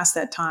 You're past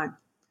that time.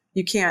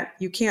 You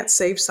can't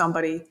save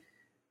somebody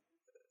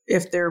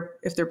if they're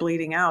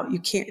bleeding out.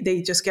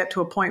 They just get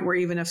to a point where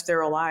even if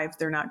they're alive,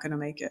 they're not going to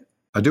make it.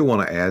 I do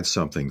want to add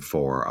something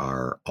for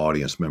our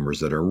audience members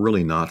that are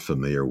really not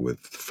familiar with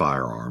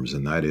firearms,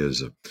 and that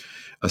is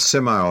a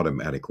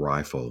semi-automatic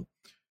rifle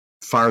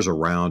fires a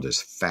round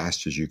as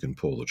fast as you can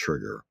pull the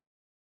trigger.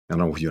 I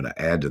don't know if you want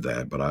to add to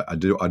that, but I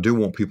do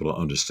want people to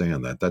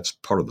understand that that's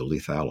part of the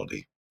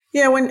lethality.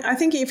 Yeah, when I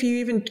think if you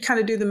even kind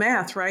of do the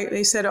math, right?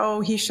 They said,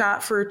 oh, he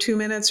shot for 2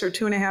 minutes or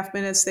 2.5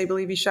 minutes. They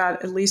believe he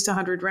shot at least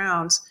 100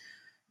 rounds.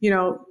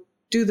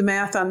 Do the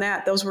math on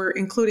that. Those were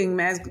including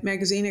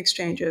magazine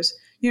exchanges.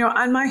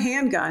 On my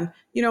handgun,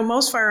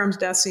 most firearms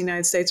deaths in the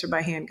United States are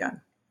by handgun.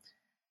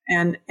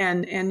 And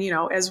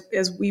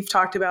as we've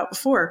talked about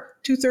before,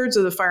 2/3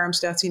 of the firearms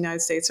deaths in the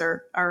United States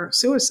are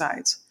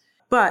suicides.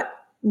 But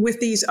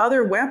with these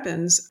other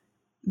weapons,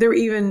 they're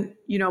even,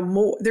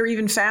 more, they're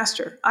even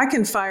faster. I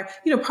can fire,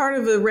 part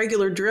of the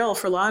regular drill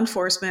for law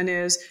enforcement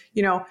is,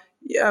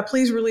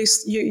 please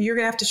release, you're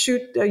going to have to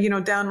shoot,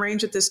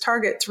 downrange at this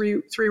target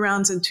three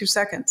rounds in 2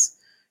 seconds,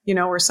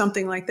 or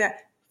something like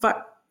that.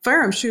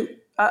 Firearms shoot,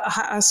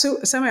 a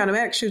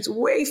semi-automatic shoots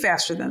way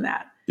faster than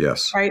that.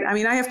 Yes. Right. I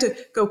mean, I have to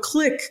go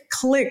click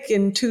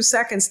in 2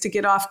 seconds to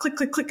get off. Click,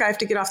 click, click. I have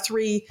to get off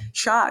 3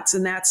 shots,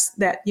 and that's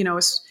that.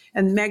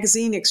 And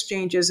magazine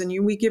exchanges,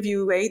 and we give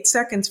you 8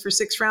 seconds for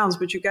 6 rounds,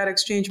 but you've got to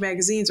exchange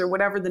magazines or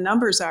whatever the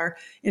numbers are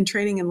in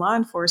training in law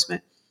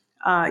enforcement.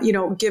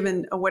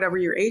 Given whatever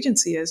your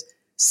agency is,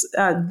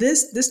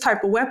 this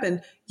type of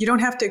weapon, you don't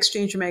have to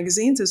exchange your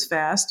magazines as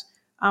fast.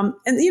 And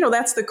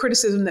that's the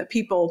criticism that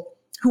people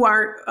who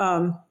aren't,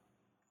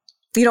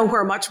 who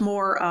are much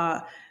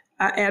more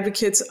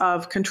advocates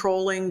of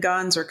controlling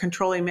guns or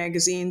controlling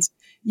magazines.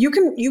 You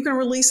can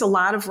release a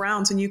lot of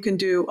rounds and you can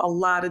do a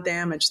lot of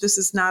damage. This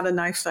is not a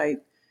knife fight.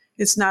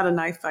 It's not a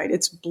knife fight.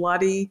 It's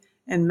bloody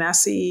and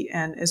messy,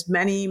 and as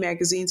many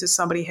magazines as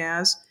somebody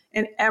has.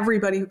 And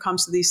everybody who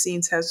comes to these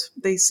scenes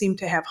they seem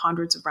to have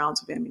hundreds of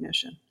rounds of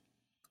ammunition.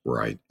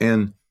 Right.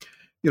 And,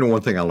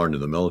 one thing I learned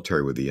in the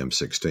military with the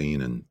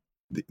M16 and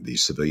the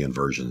civilian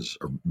versions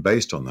are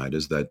based on that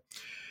is that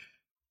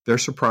they're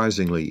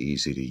surprisingly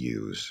easy to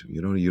use.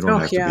 You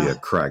don't have to be a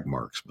crag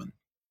marksman.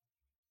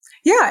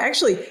 Yeah,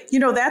 actually,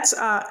 that's,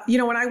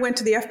 when I went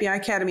to the FBI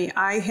Academy,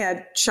 I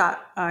had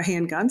shot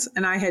handguns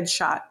and I had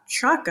shot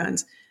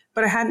shotguns,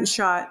 but I hadn't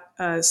shot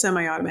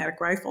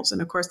semi-automatic rifles.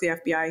 And of course, the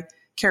FBI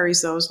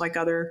carries those like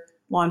other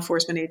law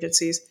enforcement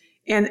agencies.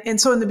 And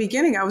so in the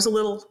beginning, I was a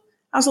little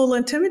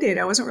intimidated.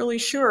 I wasn't really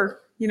sure,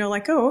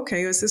 oh,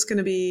 okay, is this going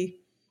to be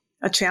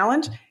a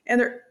challenge?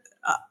 And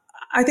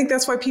I think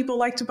that's why people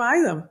like to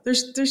buy them.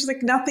 There's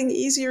like nothing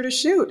easier to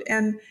shoot.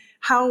 And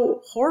how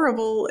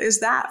horrible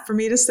is that for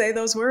me to say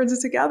those words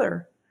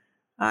together?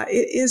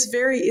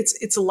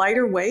 It's a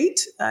lighter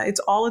weight. It's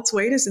all its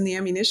weight is in the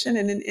ammunition,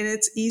 and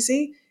it's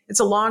easy. It's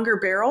a longer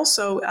barrel.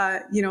 So,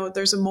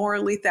 there's a more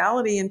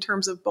lethality in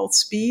terms of both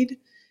speed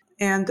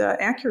and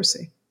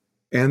accuracy.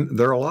 And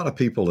there are a lot of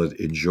people that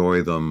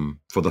enjoy them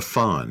for the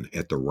fun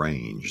at the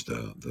range,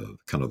 the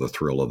kind of the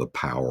thrill of the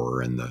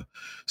power and the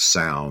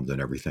sound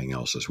and everything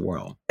else as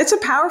well. It's a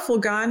powerful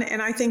gun.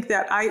 And I think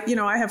that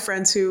I have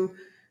friends who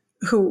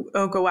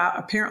go out,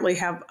 apparently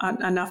have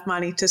enough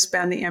money to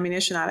spend the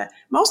ammunition on it.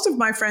 Most of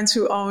my friends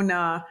who own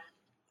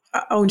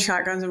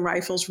shotguns and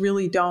rifles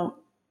really don't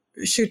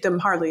shoot them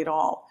hardly at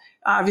all.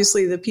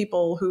 Obviously, the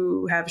people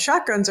who have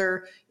shotguns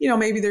are,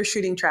 maybe they're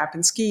shooting trap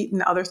and skeet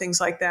and other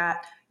things like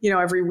that,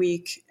 every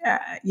week,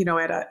 at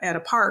a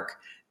park.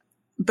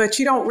 But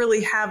you don't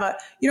really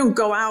you don't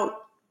go out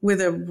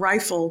with a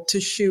rifle to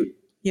shoot,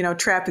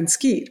 trap and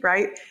skeet,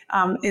 right?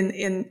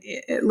 In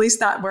at least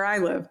not where I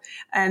live.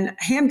 And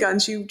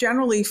handguns, you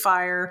generally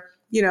fire,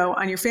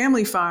 on your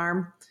family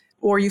farm,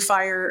 or you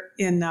fire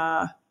in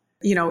an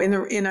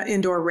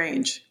indoor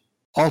range.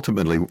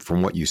 Ultimately,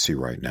 from what you see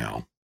right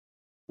now,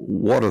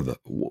 what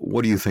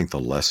do you think the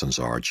lessons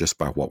are just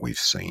by what we've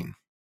seen?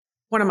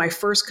 One of my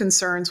first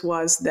concerns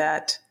was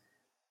that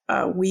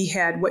we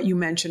had what you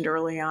mentioned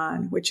early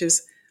on, which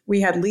is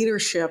we had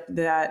leadership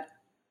that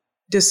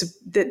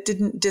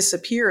didn't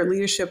disappear,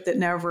 leadership that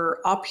never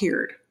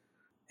appeared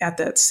at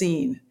that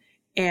scene.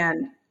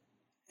 And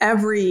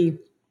every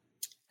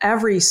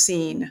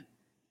scene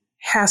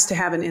has to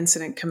have an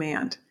incident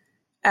command.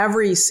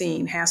 Every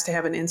scene has to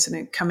have an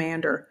incident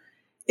commander.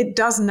 It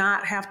does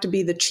not have to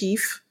be the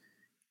chief.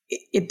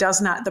 It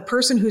does not. The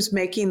person who's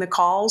making the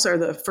calls are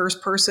the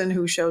first person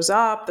who shows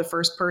up, the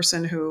first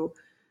person who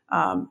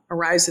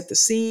arrives at the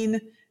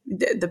scene.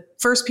 The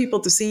first people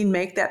at the scene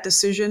make that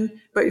decision.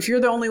 But if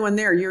you're the only one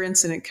there, you're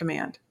incident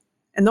command.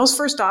 And those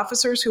first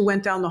officers who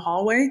went down the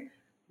hallway,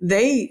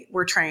 they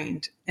were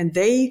trained and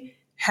they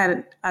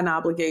had an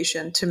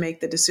obligation to make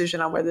the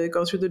decision on whether to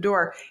go through the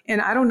door. And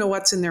I don't know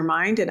what's in their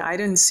mind, and I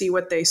didn't see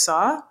what they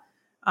saw.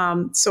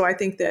 So I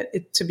think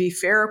that to be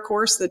fair, of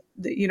course, that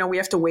we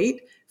have to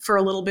wait for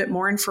a little bit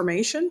more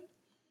information.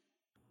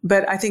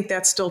 But I think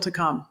that's still to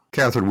come.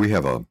 Catherine, we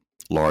have a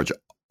large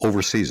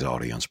overseas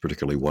audience,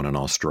 particularly one in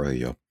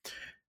Australia.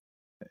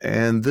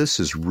 And this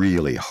is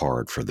really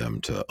hard for them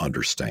to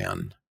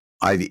understand.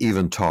 I've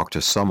even talked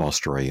to some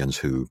Australians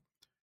who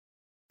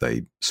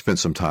they spent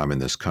some time in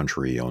this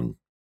country on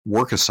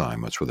work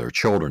assignments with their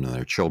children, and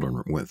their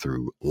children went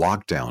through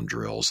lockdown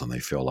drills and they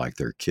feel like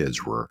their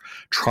kids were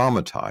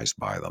traumatized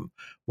by them.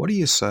 What do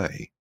you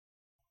say?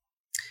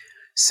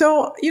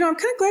 So,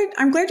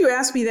 I'm glad you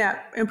asked me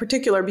that in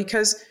particular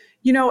because,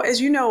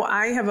 as you know,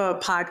 I have a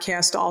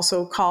podcast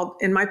also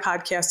and my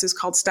podcast is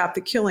called Stop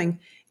the Killing.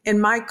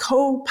 And my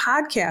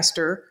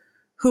co-podcaster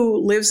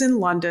who lives in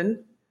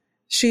London,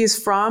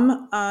 she's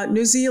from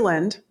New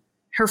Zealand.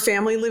 Her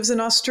family lives in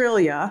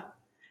Australia.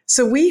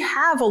 So we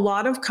have a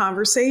lot of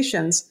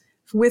conversations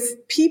with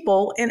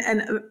people.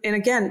 And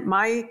again,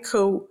 my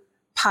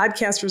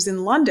co-podcaster's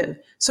in London.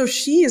 So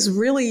she is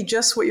really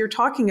just what you're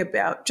talking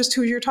about, just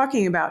who you're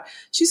talking about.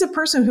 She's a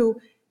person who,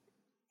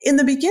 in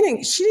the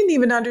beginning, she didn't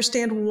even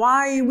understand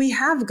why we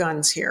have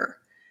guns here.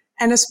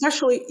 And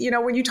especially,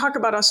 when you talk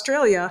about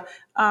Australia,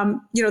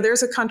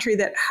 there's a country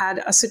that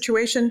had a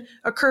situation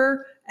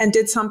occur and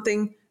did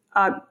something,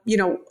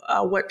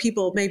 what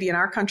people maybe in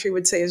our country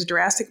would say is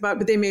drastic about,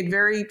 but they made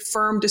very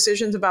firm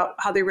decisions about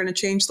how they were going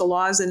to change the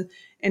laws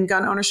and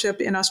gun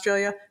ownership in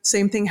Australia.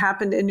 Same thing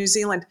happened in New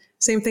Zealand.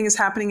 Same thing is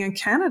happening in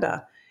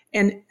Canada.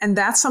 And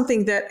that's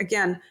something that,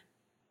 again,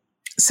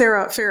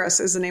 Sarah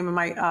Ferris is the name of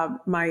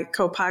my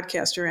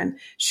co-podcaster. And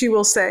she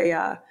will say,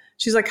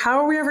 she's like, how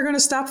are we ever going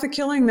to stop the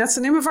killing? That's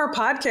the name of our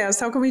podcast.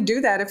 How can we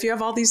do that if you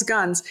have all these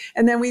guns?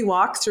 And then we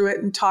walk through it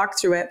and talk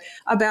through it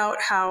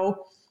about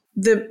how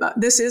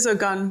this is a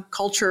gun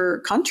culture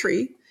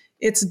country.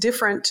 It's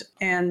different.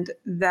 And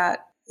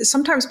that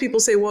sometimes people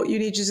say, well, you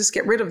need to just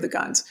get rid of the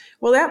guns.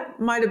 Well, that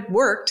might have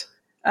worked.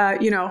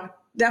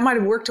 That might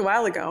have worked a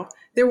while ago.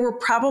 There were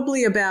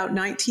probably about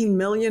 19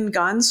 million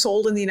guns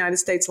sold in the United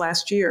States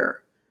last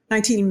year.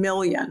 19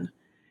 million.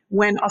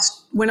 When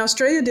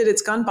Australia did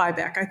its gun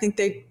buyback, I think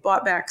they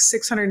bought back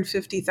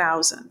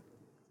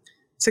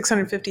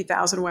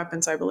 650,000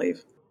 weapons, I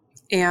believe.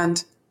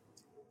 And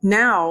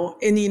now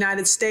in the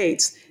United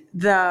States,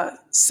 the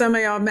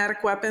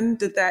semi-automatic weapon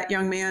that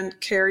young man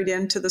carried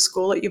into the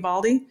school at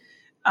Uvalde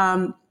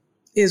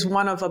is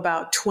one of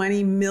about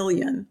 20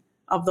 million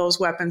of those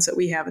weapons that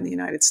we have in the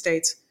United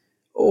States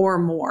or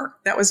more.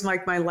 That was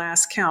like my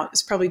last count.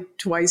 It's probably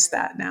twice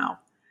that now.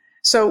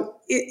 So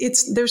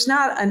there's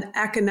not an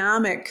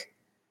economic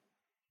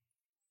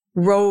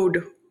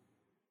road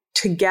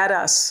to get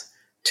us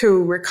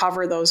to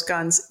recover those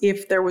guns.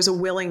 If there was a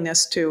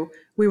willingness to,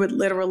 we would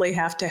literally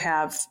have to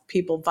have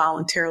people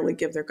voluntarily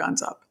give their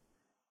guns up.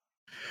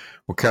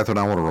 Well, Catherine,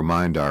 I want to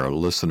remind our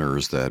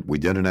listeners that we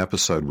did an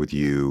episode with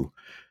you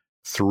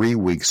 3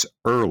 weeks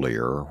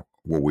earlier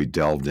where we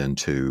delved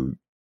into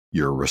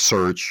your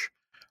research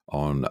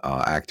on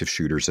active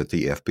shooters at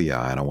the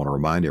FBI. And I want to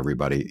remind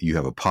everybody, you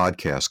have a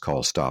podcast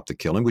called Stop the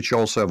Killing, but you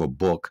also have a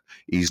book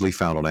easily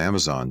found on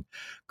Amazon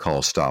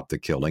called Stop the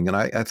Killing. And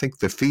I think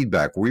the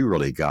feedback we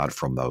really got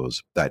from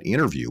that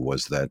interview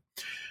was that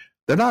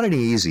they're not any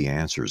easy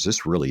answers.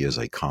 This really is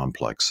a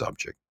complex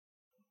subject.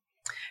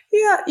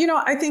 Yeah,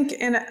 I think,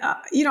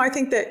 I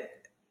think that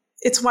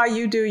it's why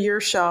you do your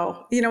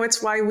show.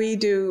 It's why we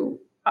do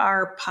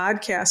our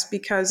podcast,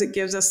 because it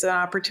gives us an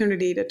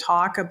opportunity to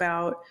talk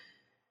about,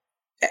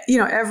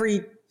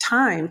 every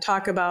time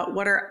talk about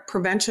what are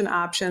prevention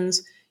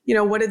options.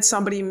 What did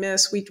somebody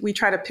miss? We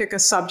try to pick a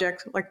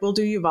subject, like we'll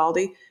do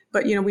Uvalde,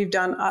 but we've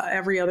done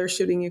every other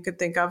shooting you could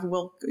think of.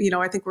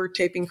 I think we're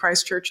taping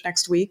Christchurch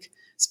next week.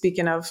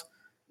 Speaking of,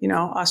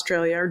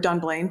 Australia or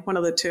Dunblane, one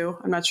of the two,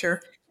 I'm not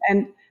sure.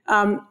 And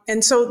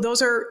so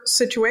those are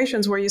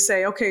situations where you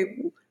say, okay,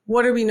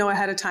 what did we know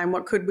ahead of time?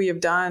 What could we have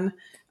done?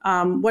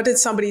 What did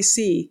somebody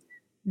see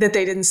that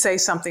they didn't say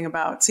something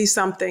about? See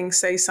something,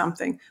 say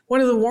something. What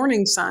are the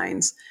warning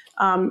signs?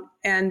 And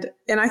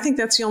I think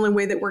that's the only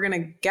way that we're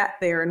going to get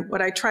there. And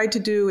what I tried to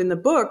do in the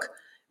book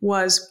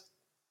was,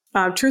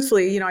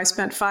 truthfully, I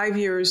spent 5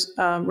 years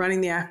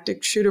running the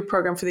active shooter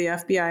program for the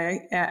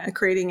FBI,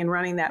 creating and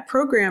running that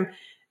program.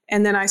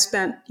 And then I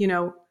spent,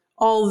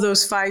 all of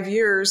those 5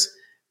 years,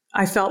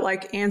 I felt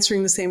like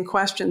answering the same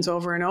questions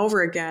over and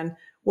over again.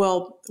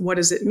 Well, what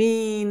does it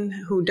mean?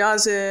 Who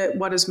does it?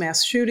 What does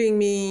mass shooting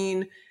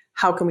mean?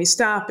 How can we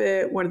stop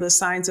it? What are the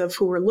signs of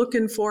who we're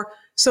looking for?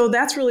 So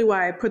that's really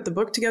why I put the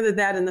book together,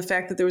 that and the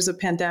fact that there was a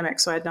pandemic.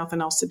 So I had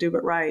nothing else to do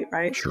but write,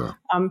 right? Sure.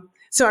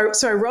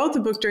 So I wrote the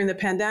book during the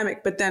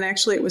pandemic, but then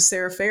actually it was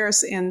Sarah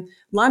Ferris in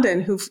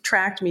London who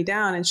tracked me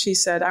down, and she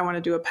said, I want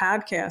to do a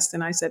podcast.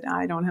 And I said,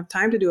 I don't have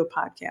time to do a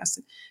podcast.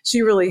 And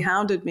she really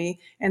hounded me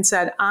and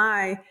said,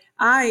 I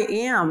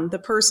am the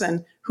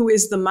person who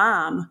is the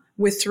mom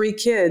with 3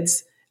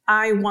 kids.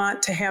 I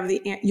want to have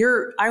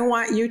I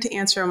want you to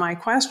answer my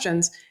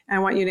questions, and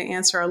I want you to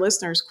answer our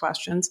listeners'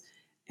 questions.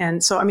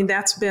 And so,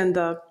 that's been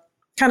the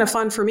kind of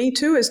fun for me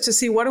too, is to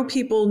see what do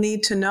people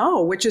need to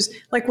know, which is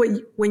like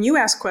when you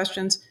ask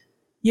questions,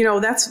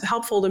 that's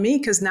helpful to me,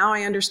 because now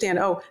I understand,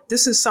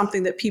 this is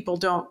something that people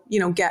don't,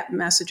 get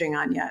messaging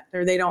on yet,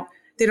 or they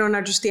don't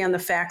understand the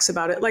facts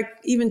about it. Like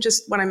even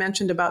just what I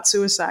mentioned about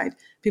suicide,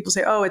 people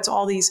say, it's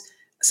all these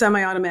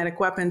semi-automatic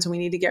weapons and we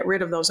need to get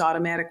rid of those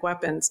automatic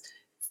weapons.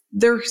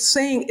 They're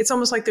saying, it's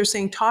almost like they're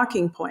saying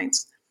talking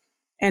points,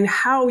 and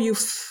how you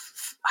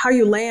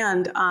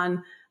land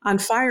on on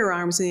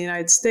firearms in the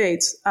United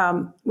States,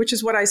 which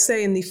is what I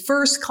say in the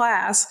first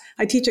class.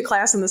 I teach a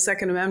class on the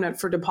Second Amendment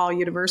for DePaul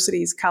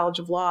University's College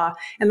of Law.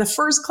 And the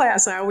first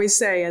class I always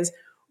say is,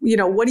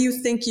 what do you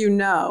think you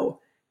know?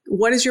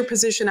 What is your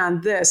position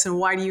on this? And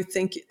why do you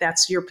think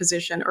that's your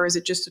position? Or is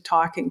it just a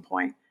talking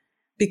point?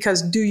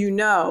 Because do you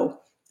know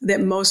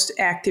that most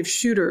active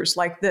shooters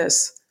like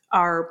this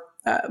are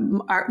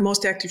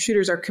most active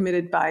shooters are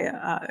committed by,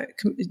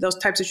 those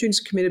types of shootings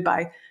committed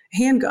by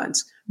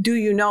handguns? Do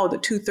you know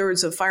that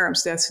 2/3 of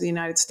firearms deaths in the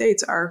United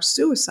States are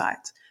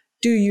suicides?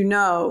 Do you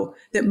know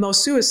that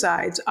most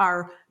suicides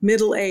are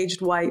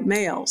middle-aged white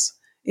males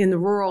in the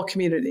rural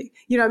community?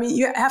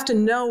 You have to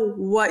know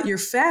what your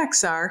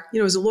facts are.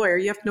 As a lawyer,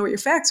 you have to know what your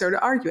facts are to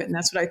argue it. And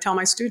that's what I tell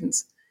my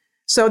students.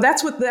 So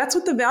that's what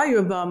the value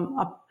of,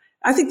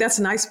 I think that's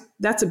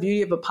a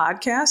beauty of a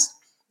podcast.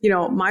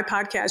 My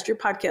podcast, your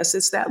podcast,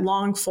 it's that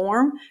long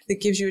form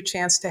that gives you a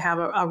chance to have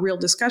a real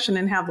discussion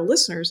and have the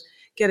listeners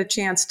get a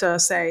chance to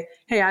say,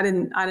 hey, I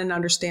didn't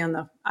understand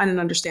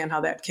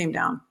how that came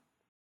down.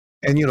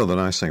 And the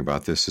nice thing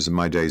about this is in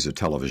my days of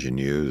television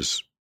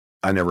news,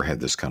 I never had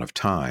this kind of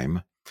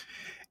time.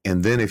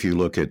 And then if you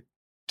look at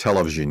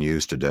television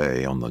news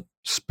today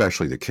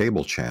especially the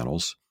cable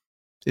channels,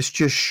 it's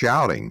just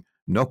shouting.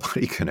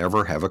 Nobody can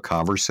ever have a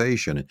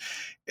conversation.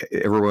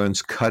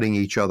 Everyone's cutting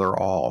each other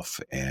off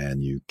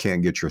and you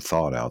can't get your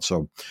thought out.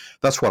 So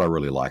that's what I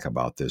really like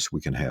about this. We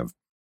can have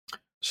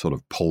sort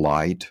of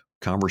polite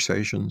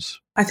conversations.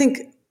 I think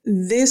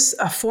this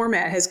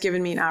format has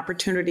given me an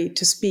opportunity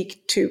to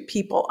speak to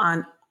people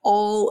on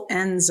all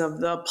ends of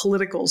the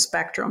political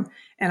spectrum.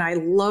 And I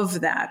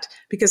love that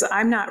because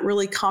I'm not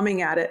really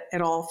coming at it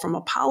at all from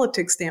a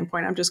politics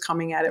standpoint. I'm just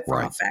coming at it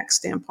from a fact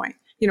standpoint.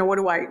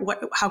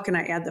 How can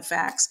I add the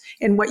facts?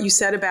 And what you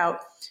said about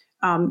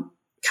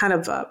kind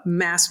of a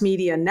mass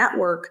media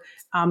network,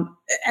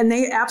 and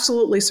they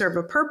absolutely serve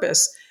a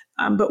purpose.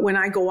 But when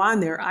I go on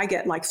there, I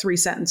get like 3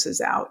 sentences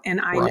out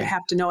and I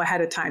have to know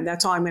ahead of time.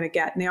 That's all I'm going to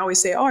get. And they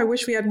always say, I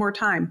wish we had more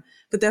time.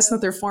 But that's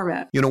not their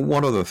format.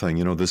 One other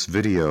thing, this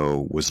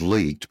video was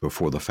leaked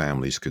before the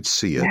families could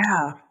see it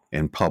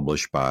and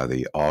published by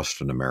the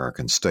Austin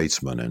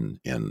American-Statesman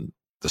in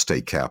the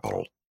state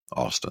capital,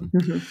 Austin.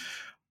 Mm-hmm.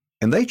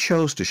 And they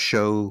chose to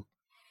show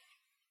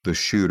the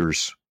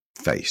shooter's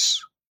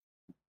face.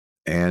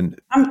 And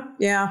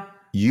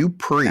you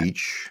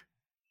preach,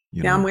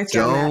 I'm with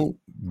you. Don't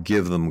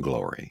give them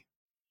glory.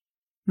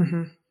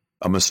 Mm-hmm.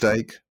 A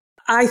mistake?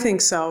 I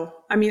think so.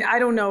 I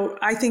don't know.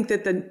 I think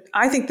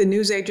the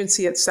news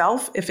agency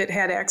itself, if it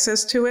had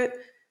access to it,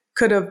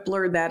 could have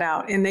blurred that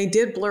out. And they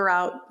did blur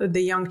out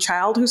the young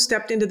child who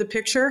stepped into the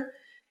picture.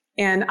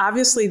 And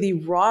obviously the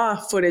raw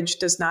footage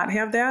does not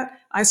have that.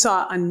 I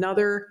saw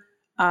another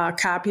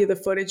copy of the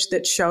footage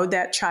that showed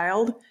that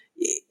child.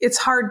 It's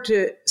hard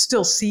to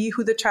still see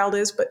who the child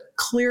is, but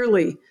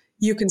clearly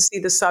you can see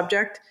the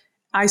subject.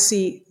 I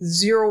see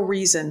zero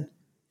reason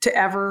to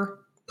ever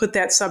put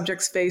that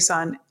subject's face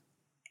on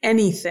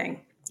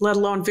anything, let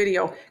alone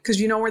video, because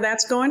you know where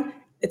that's going?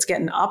 It's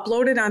getting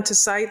uploaded onto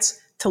sites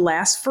to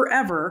last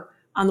forever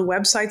on the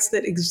websites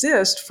that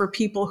exist for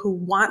people who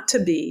want to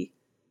be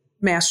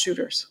mass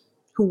shooters,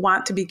 who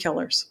want to be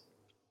killers.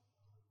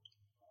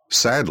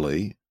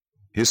 Sadly,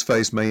 his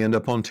face may end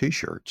up on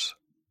T-shirts.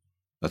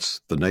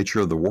 That's the nature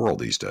of the world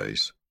these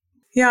days.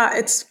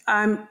 Yeah,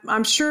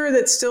 I'm sure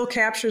that still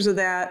captures of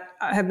that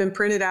have been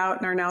printed out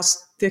and are now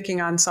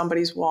sticking on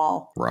somebody's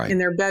wall in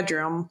their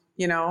bedroom,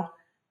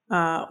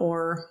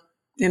 or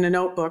in a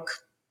notebook,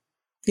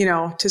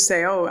 to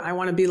say, I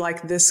want to be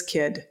like this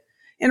kid.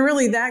 And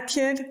really that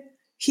kid,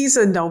 he's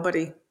a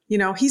nobody,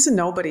 he's a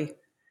nobody.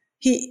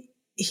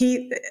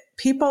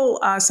 People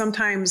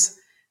sometimes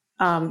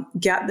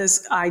get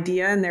this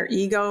idea in their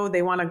ego.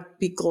 They want to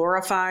be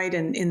glorified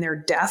in their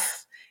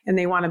death and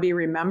they want to be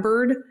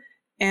remembered.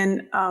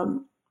 And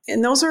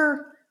those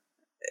are,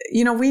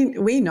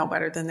 we know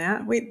better than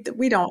that.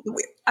 We don't.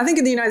 I think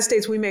in the United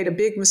States, we made a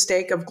big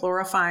mistake of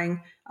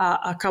glorifying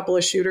a couple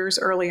of shooters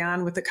early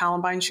on with the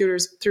Columbine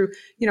shooters through,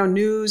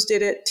 news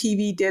did it,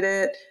 TV did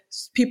it.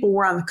 People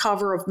were on the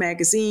cover of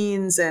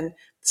magazines and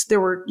there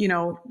were,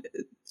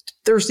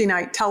 Thursday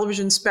night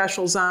television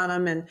specials on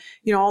them and,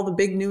 all the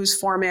big news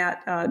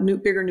format,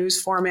 bigger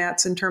news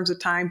formats in terms of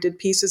time did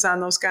pieces on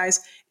those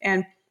guys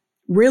and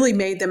really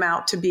made them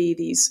out to be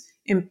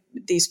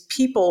these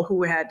people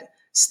who had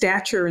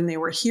stature and they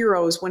were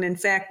heroes when in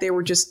fact they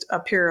were just a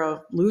pair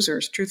of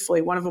losers.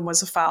 Truthfully, one of them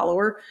was a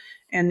follower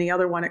and the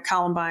other one at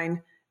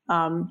Columbine,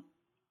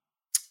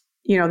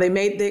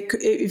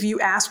 if you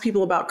ask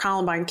people about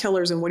Columbine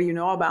killers and what do you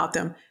know about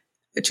them,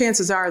 the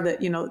chances are that,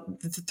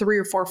 the 3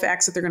 or 4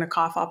 facts that they're going to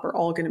cough up are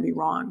all going to be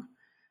wrong.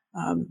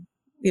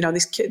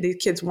 These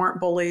kids weren't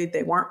bullied.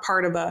 They weren't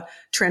part of a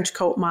trench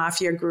coat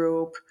mafia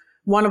group.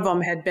 One of them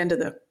had been to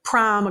the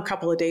prom a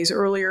couple of days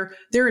earlier.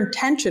 Their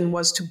intention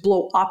was to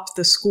blow up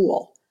the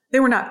school. They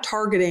were not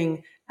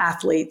targeting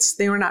athletes.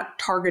 They were not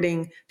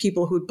targeting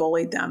people who'd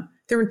bullied them.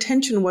 Their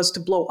intention was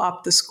to blow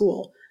up the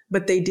school,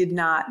 but they did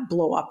not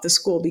blow up the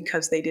school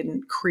because they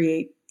didn't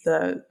create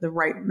the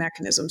right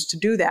mechanisms to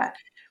do that.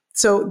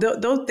 So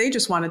they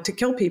just wanted to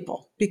kill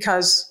people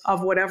because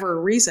of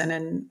whatever reason.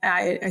 And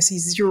I see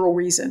zero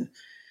reason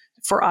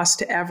for us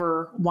to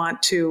ever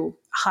want to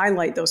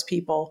highlight those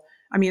people.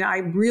 I mean, I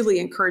really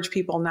encourage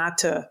people not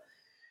to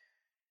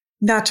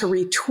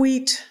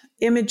retweet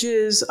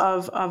images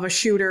of a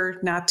shooter,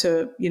 not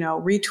to,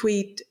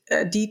 retweet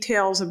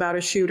details about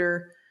a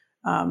shooter.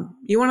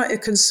 You want to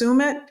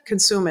consume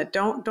it.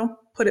 Don't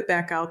put it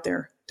back out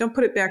there. Don't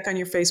put it back on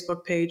your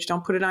Facebook page.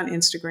 Don't put it on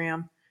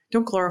Instagram.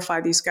 Don't glorify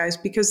these guys,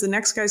 because the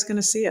next guy's going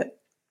to see it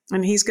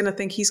and he's going to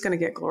think he's going to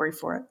get glory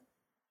for it.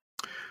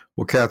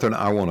 Well, Catherine,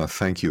 I want to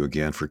thank you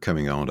again for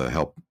coming on to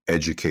help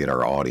educate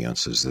our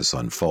audience as this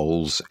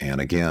unfolds.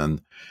 And again,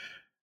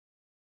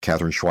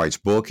 Catherine Schweight's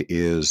book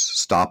is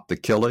Stop the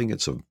Killing.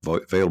 It's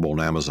available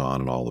on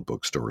Amazon and all the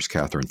bookstores.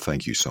 Catherine,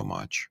 thank you so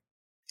much.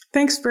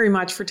 Thanks very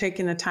much for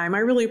taking the time. I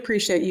really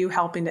appreciate you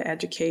helping to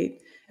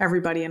educate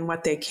everybody in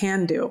what they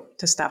can do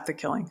to stop the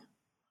killing.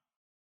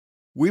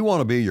 We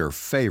want to be your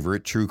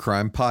favorite true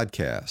crime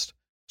podcast,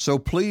 so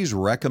please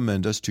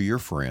recommend us to your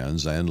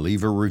friends and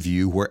leave a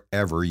review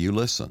wherever you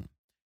listen.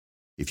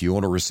 If you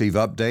want to receive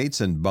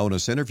updates and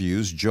bonus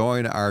interviews,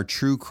 join our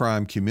true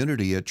crime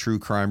community at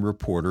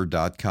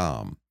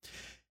truecrimereporter.com.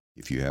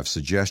 If you have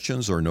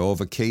suggestions or know of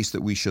a case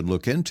that we should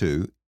look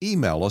into,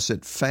 email us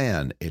at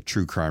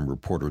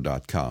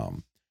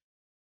fan@truecrimereporter.com.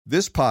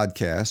 This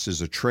podcast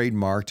is a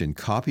trademarked and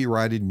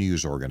copyrighted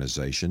news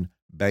organization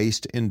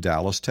based in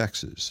Dallas,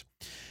 Texas.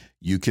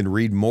 You can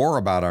read more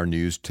about our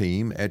news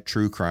team at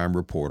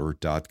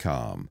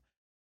truecrimereporter.com.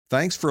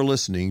 Thanks for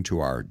listening to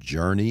our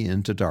Journey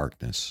into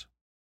Darkness.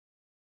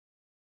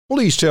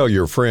 Please tell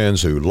your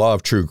friends who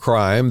love true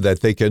crime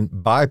that they can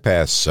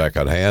bypass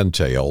secondhand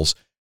tales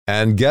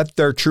and get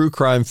their true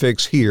crime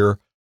fix here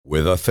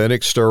with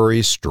authentic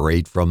stories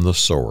straight from the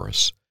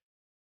source.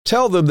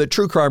 Tell them that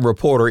True Crime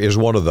Reporter is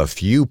one of the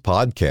few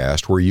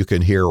podcasts where you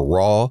can hear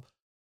raw,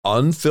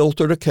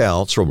 unfiltered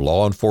accounts from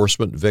law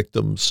enforcement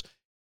victims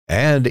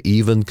and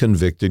even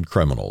convicted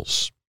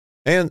criminals.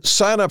 And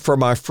sign up for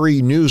my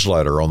free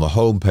newsletter on the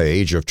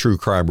homepage of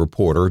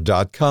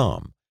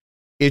truecrimereporter.com.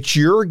 It's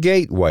your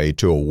gateway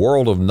to a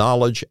world of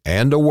knowledge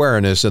and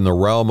awareness in the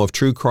realm of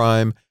true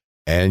crime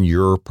and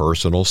your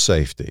personal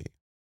safety.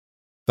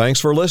 Thanks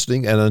for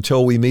listening, and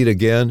until we meet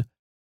again,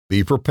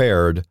 be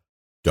prepared,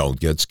 don't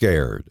get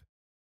scared.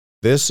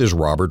 This is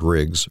Robert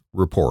Riggs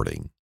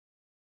reporting.